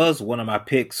Banks was one of my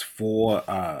picks for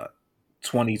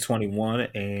 2021,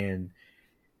 and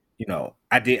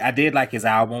I did like his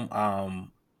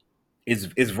album.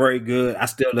 It's very good. I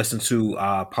still listen to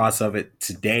parts of it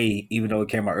today, even though it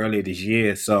came out earlier this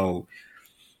year. So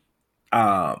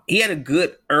he had a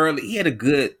good early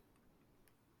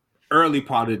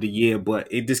part of the year, but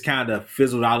it just kind of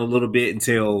fizzled out a little bit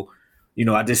until,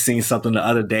 I just seen something the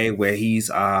other day where he's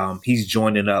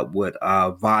joining up with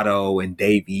Vado and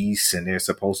Dave East, and they're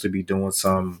supposed to be doing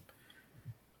some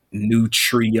new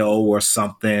trio or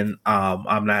something.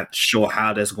 I'm not sure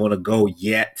how that's going to go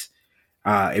yet.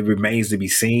 It remains to be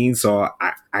seen. So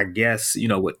I guess,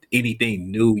 with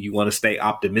anything new, you want to stay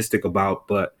optimistic about,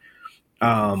 but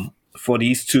for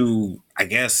these two, I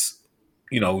guess,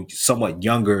 somewhat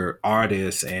younger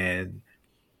artists, and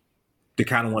to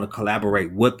kind of want to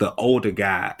collaborate with the older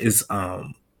guy is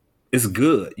good.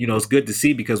 It's good to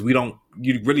see because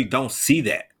you really don't see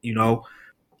that,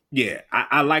 Yeah,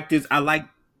 I like this. I like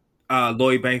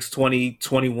Lloyd Banks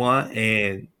 2021,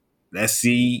 and let's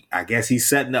see. I guess he's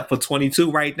setting up for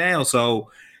 22 right now. So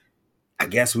I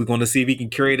guess we're going to see if he can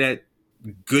carry that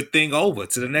good thing over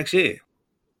to the next year.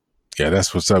 Yeah,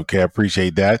 that's what's up, Kay. I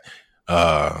appreciate that.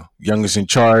 Youngest in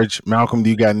charge, Malcolm, do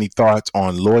you got any thoughts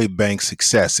on Lloyd Banks'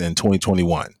 success in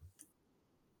 2021?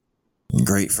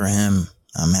 Great for him.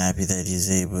 I'm happy that he's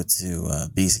able to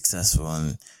be successful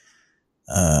in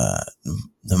uh,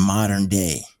 the modern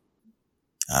day.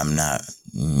 I'm not,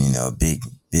 a big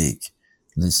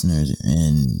listener,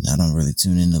 and I don't really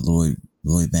tune into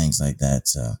Lloyd Banks like that.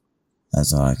 So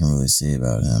that's all I can really say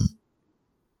about him.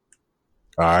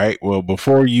 All right. Well,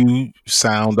 before you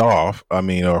sign off on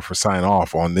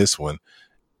this one,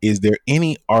 is there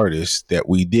any artist that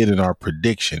we did in our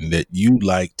prediction that you'd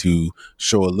like to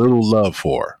show a little love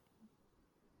for?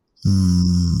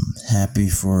 Happy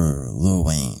for Lil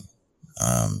Wayne.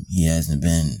 He hasn't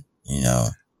been,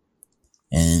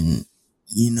 and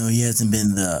he hasn't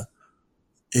been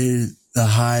in the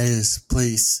highest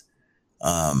place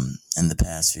in the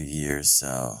past few years. So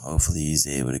hopefully he's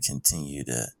able to continue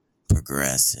to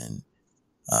progress and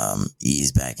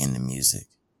ease back into music.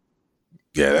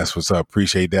 Yeah, that's what's up.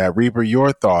 Appreciate that. Reaper,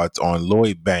 your thoughts on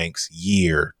Lloyd Banks'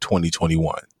 year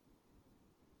 2021?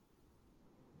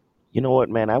 You know what,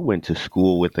 man? I went to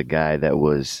school with a guy that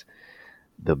was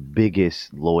the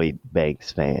biggest Lloyd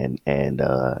Banks fan, and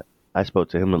I spoke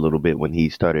to him a little bit when he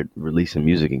started releasing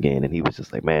music again, and he was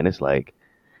just like, man, it was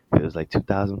like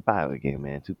 2005 again,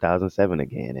 man, 2007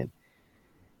 again, and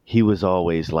he was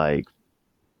always like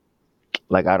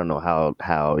I don't know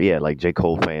how yeah, like J.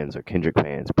 Cole fans or Kendrick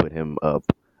fans put him up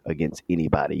against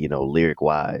anybody, lyric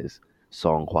wise,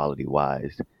 song quality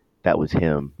wise. That was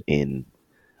him in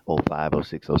 '05,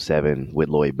 '06, '07 with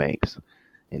Lloyd Banks.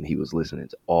 And he was listening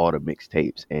to all the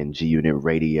mixtapes and G Unit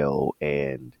Radio,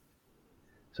 and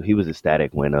so he was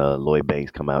ecstatic when Lloyd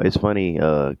Banks come out. It's funny,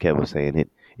 Kev was saying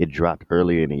it dropped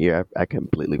earlier in the year. I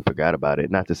completely forgot about it.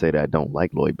 Not to say that I don't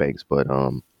like Lloyd Banks, but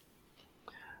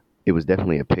it was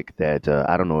definitely a pick that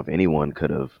I don't know if anyone could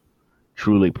have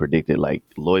truly predicted. Like,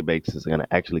 Lloyd Banks is going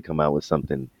to actually come out with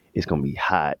something. It's going to be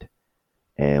hot,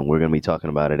 and we're going to be talking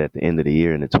about it at the end of the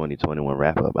year in the 2021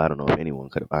 wrap up. I don't know if anyone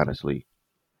could have honestly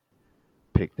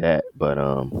picked that, but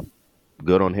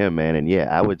good on him, man. And yeah,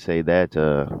 I would say that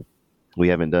we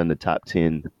haven't done the top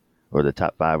 10 or the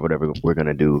top 5, whatever we're going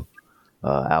to do,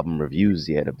 album reviews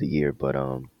yet of the year, but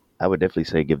I would definitely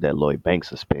say give that Lloyd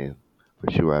Banks a spin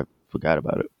for sure. I forgot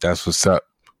about it. That's what's up.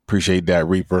 Appreciate that,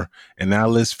 Reaper. And now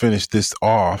let's finish this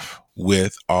off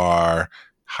with our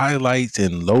highlights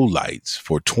and lowlights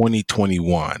for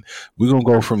 2021. We're going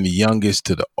to go from the youngest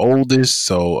to the oldest.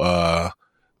 So,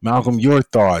 Malcolm, your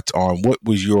thoughts on what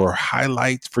was your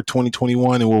highlights for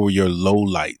 2021 and what were your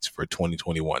lowlights for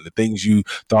 2021? The things you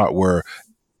thought were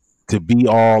to be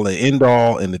all and end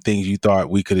all, and the things you thought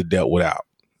we could have dealt without.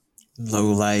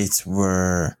 Lowlights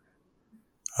were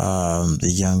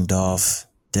the Young Dolph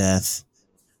death.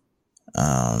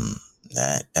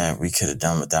 That we could have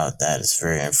done without that. It's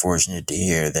very unfortunate to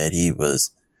hear that he was,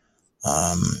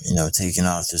 taken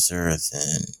off this earth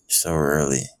and so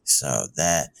early. So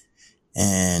that,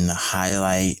 and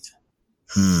highlight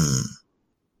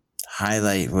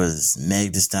was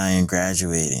Meg Thee Stallion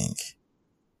graduating.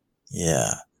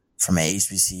 Yeah, from a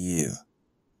HBCU.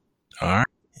 All right.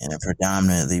 In a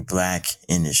predominantly black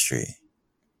industry.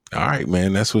 All right,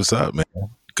 man. That's what's up, man.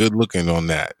 Good looking on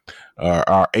that.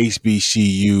 Our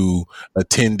HBCU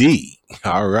attendee.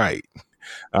 All right.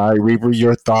 All right, Reaper,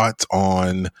 your thoughts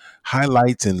on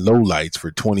highlights and lowlights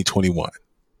for 2021.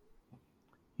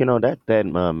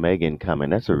 That Megan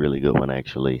comment, that's a really good one,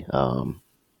 actually. I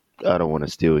don't want to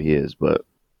steal his, but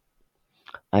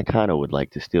I kind of would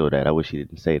like to steal that. I wish he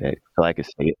didn't say that so I could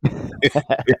say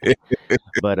it.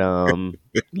 But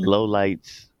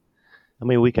lowlights, I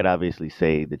mean, we could obviously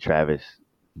say the Travis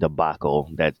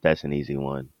debacle. That's an easy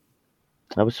one.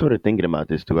 I was sort of thinking about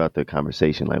this throughout the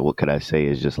conversation. Like, what could I say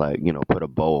is just like, put a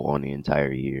bow on the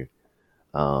entire year.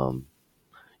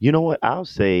 You know what? I'll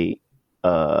say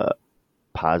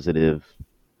positive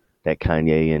that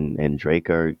Kanye and Drake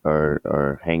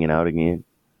are hanging out again.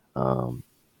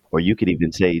 Or you could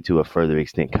even say to a further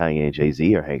extent, Kanye and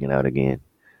Jay-Z are hanging out again.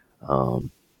 No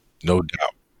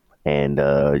doubt. And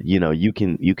you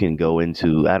can go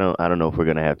into I don't know if we're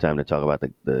gonna have time to talk about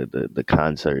the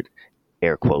concert,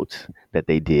 air quotes, that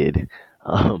they did,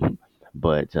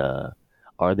 but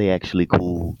are they actually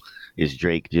cool? Is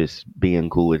Drake just being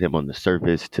cool with him on the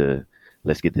surface to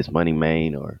let's get this money,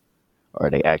 man, or are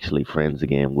they actually friends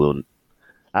again?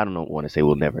 I don't want to say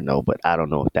we'll never know, but I don't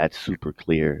know if that's super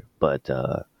clear. But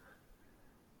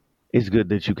it's good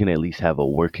that you can at least have a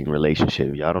working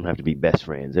relationship. Y'all don't have to be best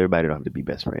friends. Everybody don't have to be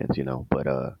best friends, But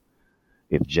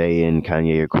if Jay and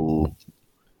Kanye are cool,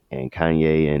 and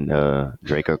Kanye and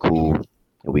Drake are cool,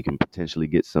 and we can potentially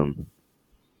get some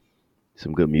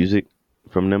some good music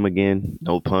from them again,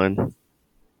 no pun,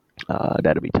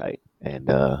 that'll be tight. And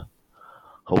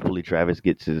hopefully Travis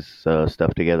gets his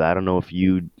stuff together. I don't know if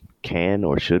you can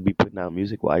or should be putting out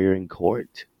music while you're in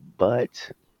court,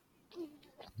 but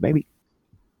maybe.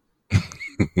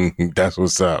 That's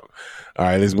what's up. All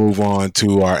right, let's move on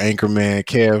to our anchorman,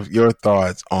 Kev. Your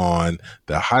thoughts on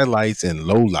the highlights and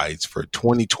lowlights for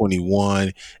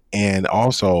 2021, and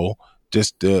also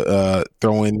just to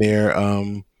throw in there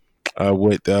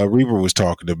what Reaver was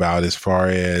talking about as far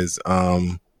as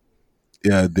the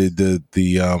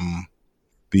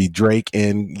Drake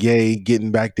and Ye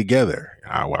getting back together.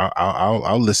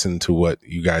 I'll listen to what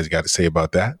you guys got to say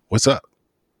about that. What's up?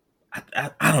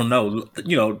 I don't know.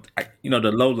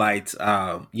 The low lights.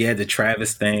 Yeah, the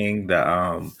Travis thing,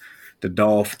 the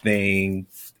Dolph thing.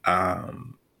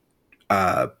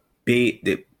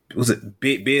 Big. Was it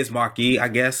Big Biz Marquee? I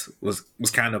guess was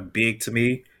kind of big to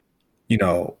me.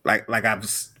 Like I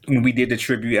was when we did the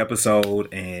tribute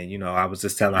episode, and I was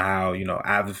just telling how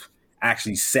I've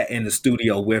actually sat in the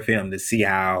studio with him to see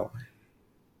how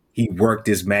he worked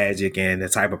his magic and the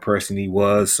type of person he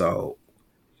was. So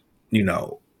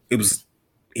it was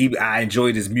I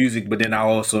enjoyed his music, but then I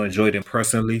also enjoyed him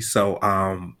personally. So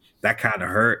that kind of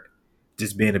hurt,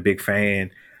 just being a big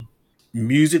fan.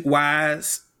 Music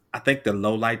wise, I think the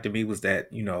low light to me was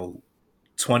that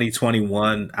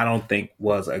 2021 I don't think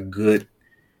was a good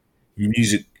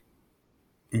music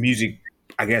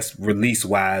I guess release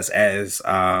wise as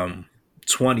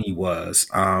 20 was.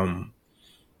 I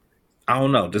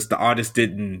don't know, just the artist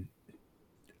didn't.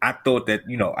 I thought that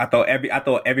I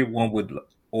thought everyone would,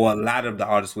 or a lot of the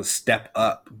artists would step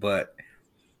up, but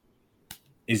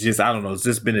it's just, I don't know, it's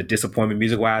just been a disappointment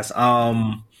music wise.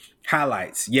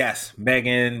 Highlights, yes,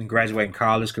 Megan graduating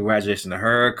college, congratulations to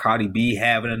her. Cardi B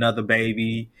having another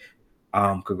baby,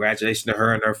 congratulations to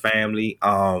her and her family.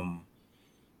 I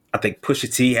think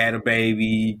Pusha T had a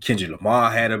baby, Kendrick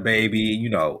Lamar had a baby,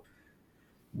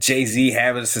 Jay-Z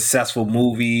having a successful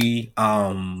movie,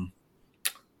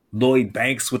 Lloyd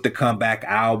Banks with the comeback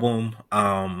album,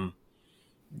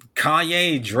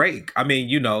 Kanye and Drake. I mean,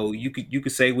 you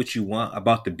could say what you want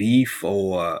about the beef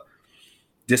or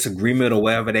disagreement or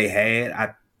whatever they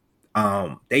had.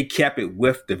 They kept it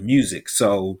with the music,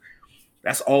 so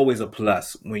that's always a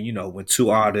plus when two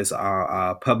artists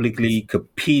are publicly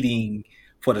competing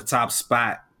for the top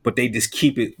spot, but they just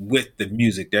keep it with the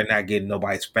music. They're not getting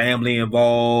nobody's family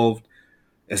involved.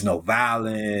 There's no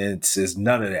violence. There's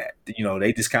none of that.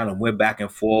 They just kind of went back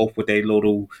and forth with their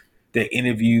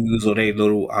interviews or their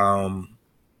little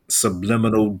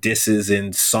subliminal disses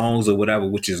and songs or whatever,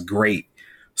 which is great.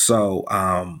 So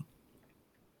I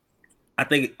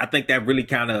think that really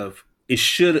kind of it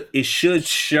should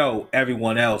show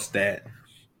everyone else that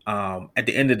at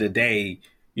the end of the day,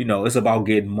 it's about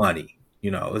getting money.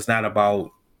 It's not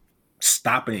about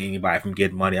stopping anybody from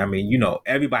getting money. I mean,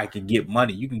 everybody can get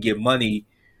money. You can get money.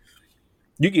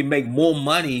 You can make more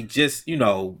money just,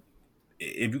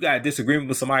 if you got a disagreement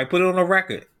with somebody, put it on a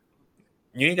record.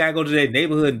 You ain't gotta go to their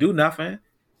neighborhood and do nothing.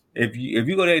 If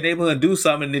you go to their neighborhood and do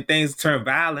something and then things turn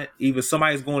violent, either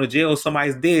somebody's going to jail or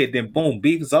somebody's dead, then boom,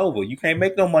 beef is over. You can't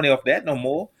make no money off that no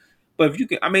more. But if you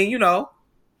can, I mean,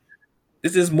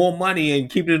 this is more money and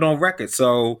keeping it on record.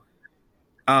 So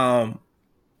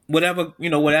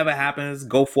whatever happens,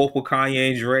 go forth with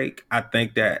Kanye and Drake. I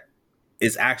think that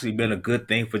it's actually been a good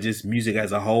thing for just music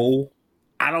as a whole.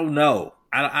 I don't know.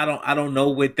 I don't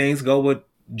know where things go with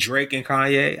Drake and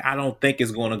Kanye. I don't think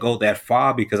it's going to go that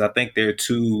far because I think they're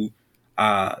two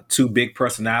big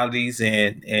personalities,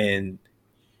 and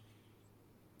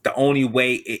the only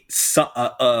way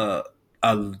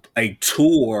a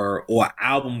tour or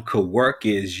album could work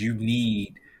is you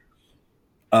need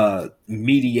a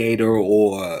mediator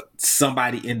or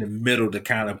somebody in the middle to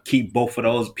kind of keep both of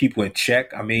those people in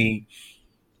check. I mean,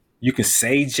 you can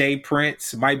say Jay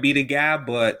Prince might be the guy,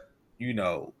 but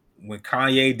when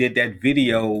Kanye did that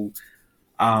video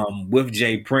with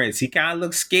Jay Prince, he kind of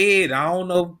looked scared. I don't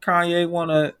know if Kanye want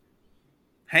to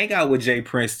hang out with Jay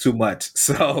Prince too much.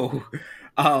 So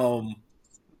I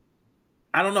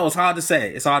don't know. It's hard to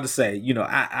say.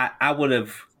 I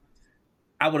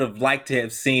would have liked to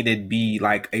have seen it be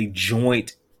like a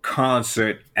joint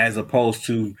concert as opposed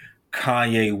to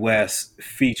Kanye West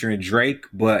featuring Drake,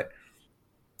 but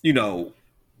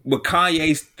with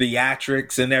Kanye's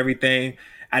theatrics and everything,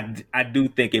 I do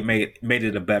think it made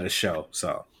it a better show.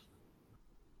 So,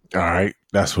 all right,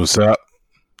 that's what's up.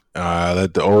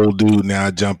 Let the old dude now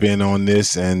jump in on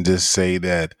this and just say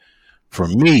that for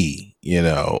me,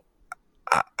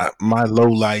 my low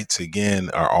lights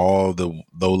again are all the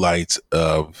low lights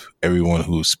of everyone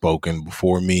who's spoken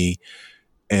before me,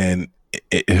 and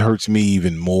it hurts me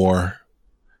even more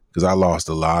because I lost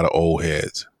a lot of old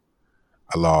heads.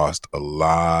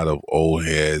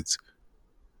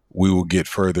 We will get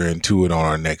further into it on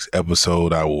our next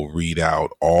episode. I will read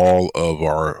out all of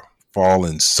our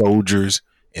fallen soldiers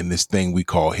in this thing we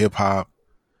call hip hop.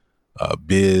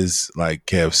 Biz, like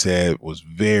Kev said, was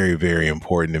very, very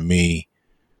important to me.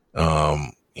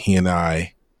 He and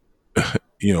I,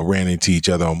 ran into each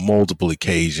other on multiple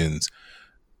occasions.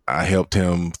 I helped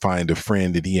him find a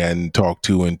friend that he hadn't talked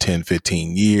to in 10,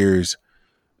 15 years.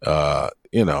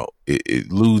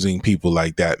 Losing people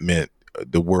like that meant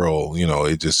the world.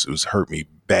 It was hurt me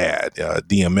bad.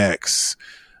 DMX,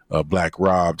 Black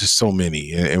Rob, just so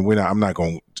many. And I'm not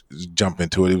going to jump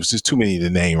into it. It was just too many to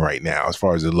name right now as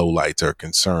far as the lowlights are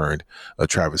concerned.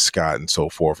 Travis Scott and so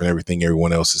forth and everything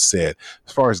everyone else has said.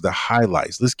 As far as the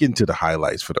highlights, let's get into the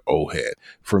highlights for the old head.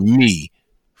 For me,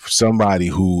 for somebody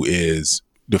who is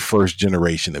the first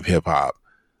generation of hip hop,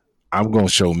 I'm going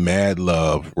to show mad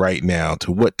love right now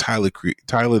to what Tyler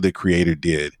the Creator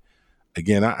did.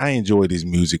 Again, I enjoyed his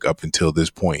music up until this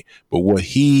point, but what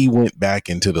he went back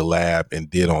into the lab and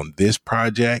did on this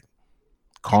project,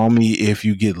 Call Me If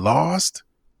You Get Lost,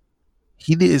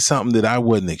 he did something that I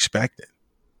wasn't expecting.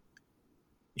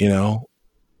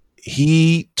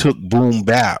 He took boom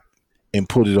bap and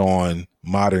put it on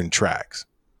modern tracks.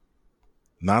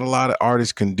 Not a lot of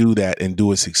artists can do that and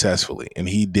do it successfully, and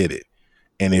he did it.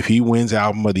 And if he wins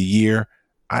Album of the Year,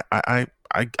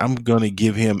 I'm going to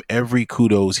give him every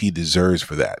kudos he deserves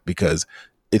for that because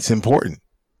it's important.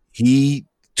 He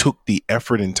took the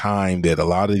effort and time that a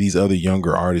lot of these other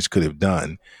younger artists could have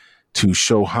done to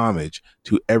show homage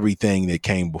to everything that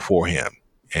came before him.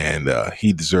 And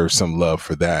he deserves some love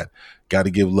for that. Got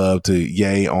to give love to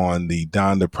Ye on the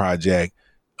Donda project,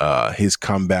 his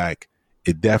comeback.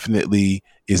 It definitely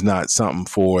is not something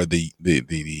for the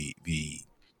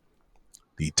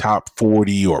top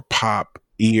 40 or pop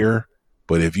ear.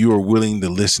 But if you are willing to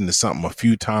listen to something a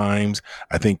few times,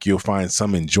 I think you'll find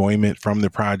some enjoyment from the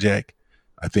project.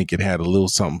 I think it had a little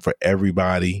something for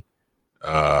everybody.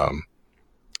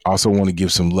 Also want to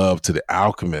give some love to The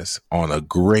Alchemist on a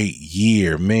great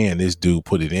year. Man, this dude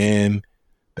put it in.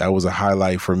 That was a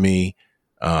highlight for me.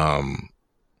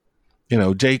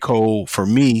 J. Cole, for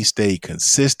me, stayed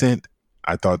consistent.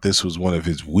 I thought this was one of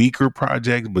his weaker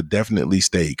projects, but definitely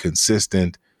stayed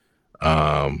consistent.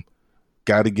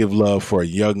 Got to give love for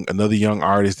another young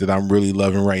artist that I'm really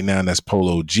loving right now, and that's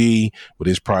Polo G with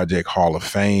his project Hall of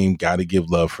Fame. Got to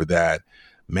give love for that.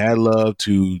 Mad love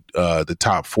to the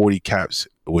top 40 caps,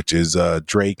 which is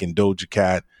Drake and Doja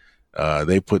Cat.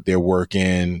 They put their work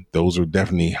in. Those were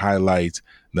definitely highlights.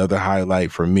 Another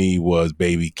highlight for me was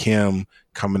Baby Kim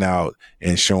coming out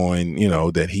and showing,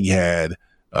 that he had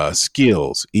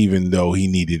skills, even though he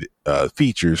needed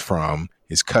features from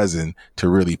his cousin to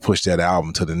really push that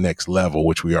album to the next level,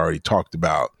 which we already talked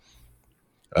about.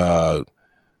 Got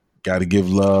to give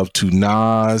love to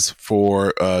Nas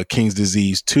for King's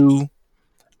Disease 2.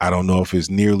 I don't know if it's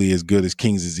nearly as good as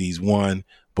King's Disease 1,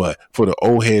 but for the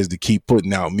old heads to keep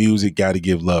putting out music, got to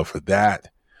give love for that.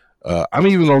 I'm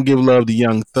even going to give love to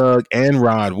Young Thug and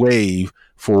Rod Wave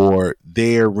for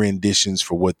their renditions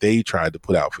for what they tried to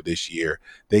put out for this year.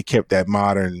 They kept that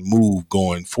modern move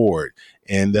going forward.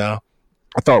 And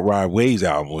I thought Rod Wave's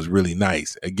album was really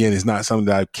nice. Again, it's not something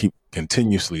that I keep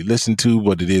continuously listening to,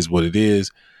 but it is what it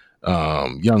is.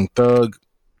 Young Thug,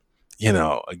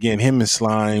 again, him and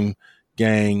Slime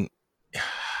Gang,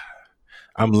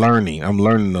 I'm learning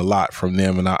a lot from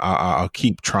them, and I'll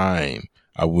keep trying.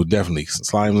 I will definitely.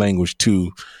 Slime Language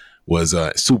 2 was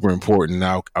super important.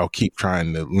 I'll keep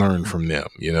trying to learn from them.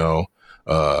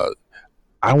 I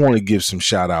want to give some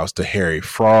shout outs to Harry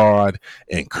Fraud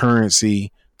and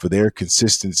Currency for their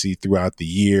consistency throughout the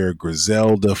year.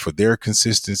 Griselda for their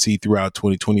consistency throughout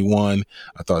 2021.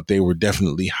 I thought they were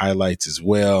definitely highlights as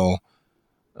well.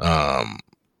 And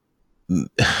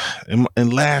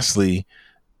lastly,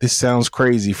 this sounds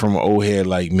crazy from an old head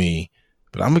like me,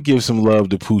 but I'm gonna give some love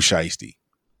to Pooh Shiesty.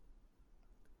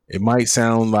 It might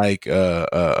sound like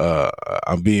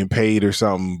I'm being paid or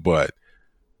something, but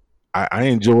I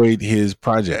enjoyed his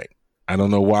project. I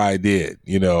don't know why I did.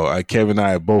 Kevin and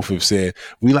I both have said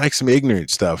we like some ignorant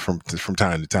stuff from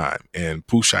time to time, and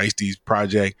Pooh Shiesty's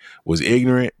project was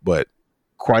ignorant but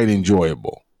quite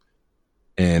enjoyable.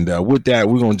 And with that,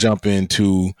 we're gonna jump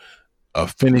into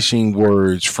finishing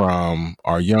words from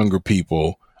our younger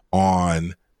people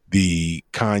on the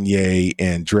Kanye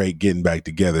and Drake getting back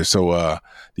together. So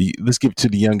let's get to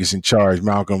the youngest in charge.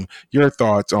 Malcolm, your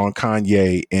thoughts on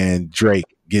Kanye and Drake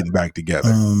getting back together?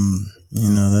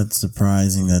 That's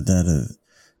surprising that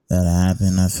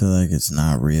happened. I feel like it's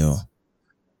not real.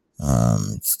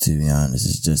 To be honest,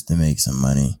 it's just to make some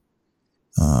money.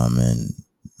 And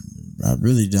I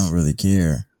really don't really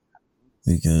care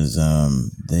because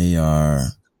they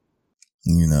are,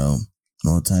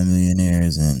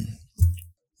 multimillionaires, and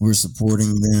we're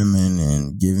supporting them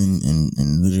and giving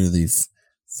and literally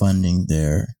funding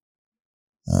their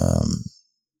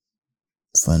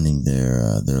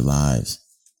their lives.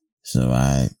 So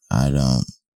I don't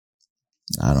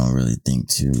really think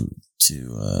too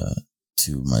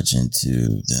much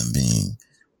into them being,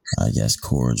 I guess,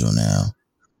 cordial now.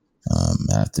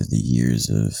 After the years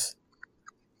of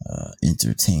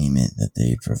entertainment that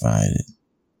they provided.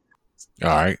 All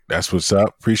right, that's what's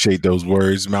up. Appreciate those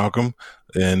words, Malcolm.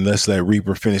 And let's let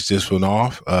Reaper finish this one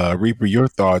off. Reaper, your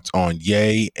thoughts on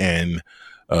Ye and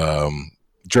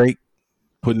Drake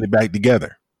putting it back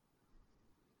together?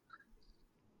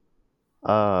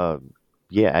 Yeah,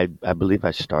 I believe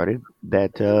I started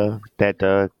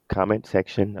that comment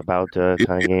section about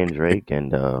Kanye and Drake,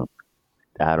 and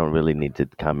I don't really need to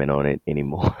comment on it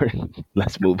anymore.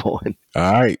 Let's move on.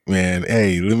 All right, man.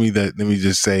 Hey, let me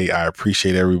just say I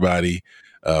appreciate everybody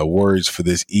words for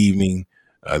this evening.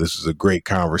 This was a great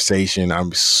conversation.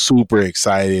 I'm super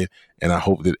excited, and I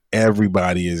hope that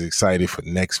everybody is excited for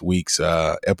next week's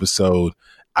episode.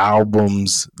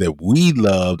 Albums that we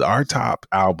loved, our top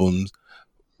albums,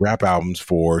 rap albums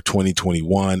for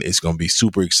 2021. It's going to be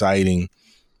super exciting.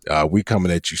 We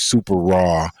coming at you super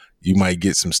raw. You might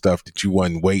get some stuff that you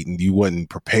wasn't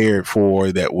prepared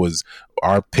for. That was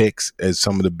our picks as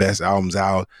some of the best albums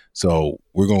out. So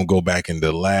we're going to go back in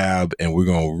the lab and we're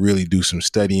going to really do some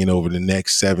studying over the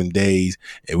next 7 days.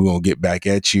 And we're going to get back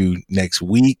at you next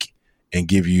week and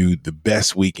give you the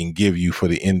best we can give you for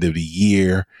the end of the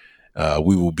year.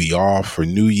 We will be off for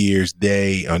New Year's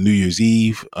Day, New Year's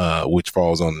Eve, which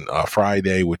falls on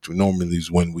Friday, which normally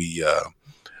is when we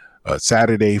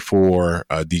Saturday for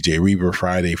DJ Reaper,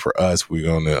 Friday for us. We're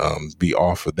going to be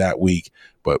off for that week,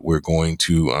 but we're going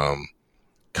to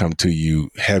come to you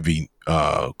heavy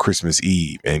Christmas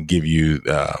Eve and give you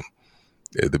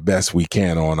the best we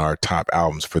can on our top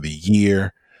albums for the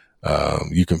year.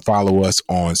 You can follow us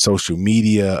on social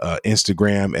media,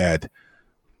 Instagram at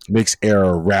Mix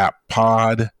Era Rap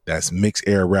Pod. That's Mix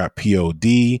Era Rap Pod.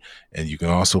 And you can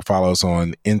also follow us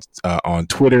on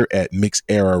Twitter at Mix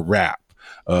Era Rap.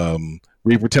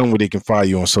 Reaper, tell them where they can follow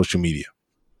you on social media.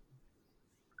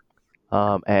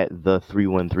 At the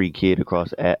 313 Kid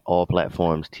across at all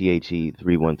platforms.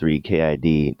 THE313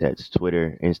 KID. That's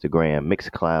Twitter, Instagram,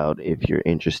 Mixcloud. If you're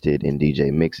interested in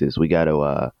DJ mixes, we got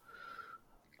a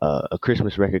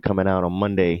Christmas record coming out on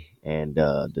Monday, and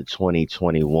the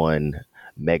 2021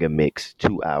 Mega Mix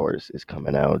 2 hours is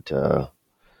coming out.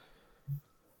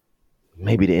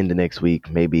 Maybe the end of next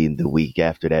week, maybe the week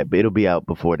after that, but it'll be out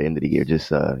before the end of the year.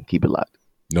 Just keep it locked.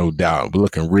 No doubt. We're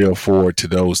looking real forward to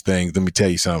those things. Let me tell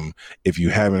you something. If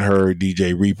you haven't heard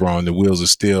DJ Reaper on The Wheels of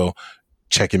Steel,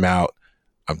 check him out.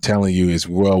 I'm telling you, it's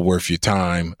well worth your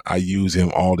time. I use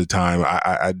him all the time.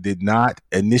 I did not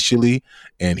initially,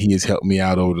 and he has helped me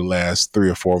out over the last 3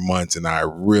 or 4 months, and I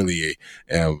really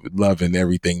am loving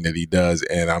everything that he does,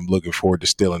 and I'm looking forward to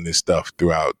stealing this stuff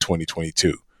throughout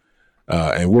 2022.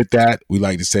 And with that, we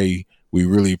like to say we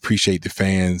really appreciate the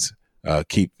fans.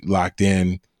 Keep locked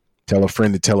in. Tell a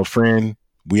friend to tell a friend.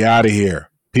 We out of here.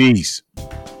 Peace.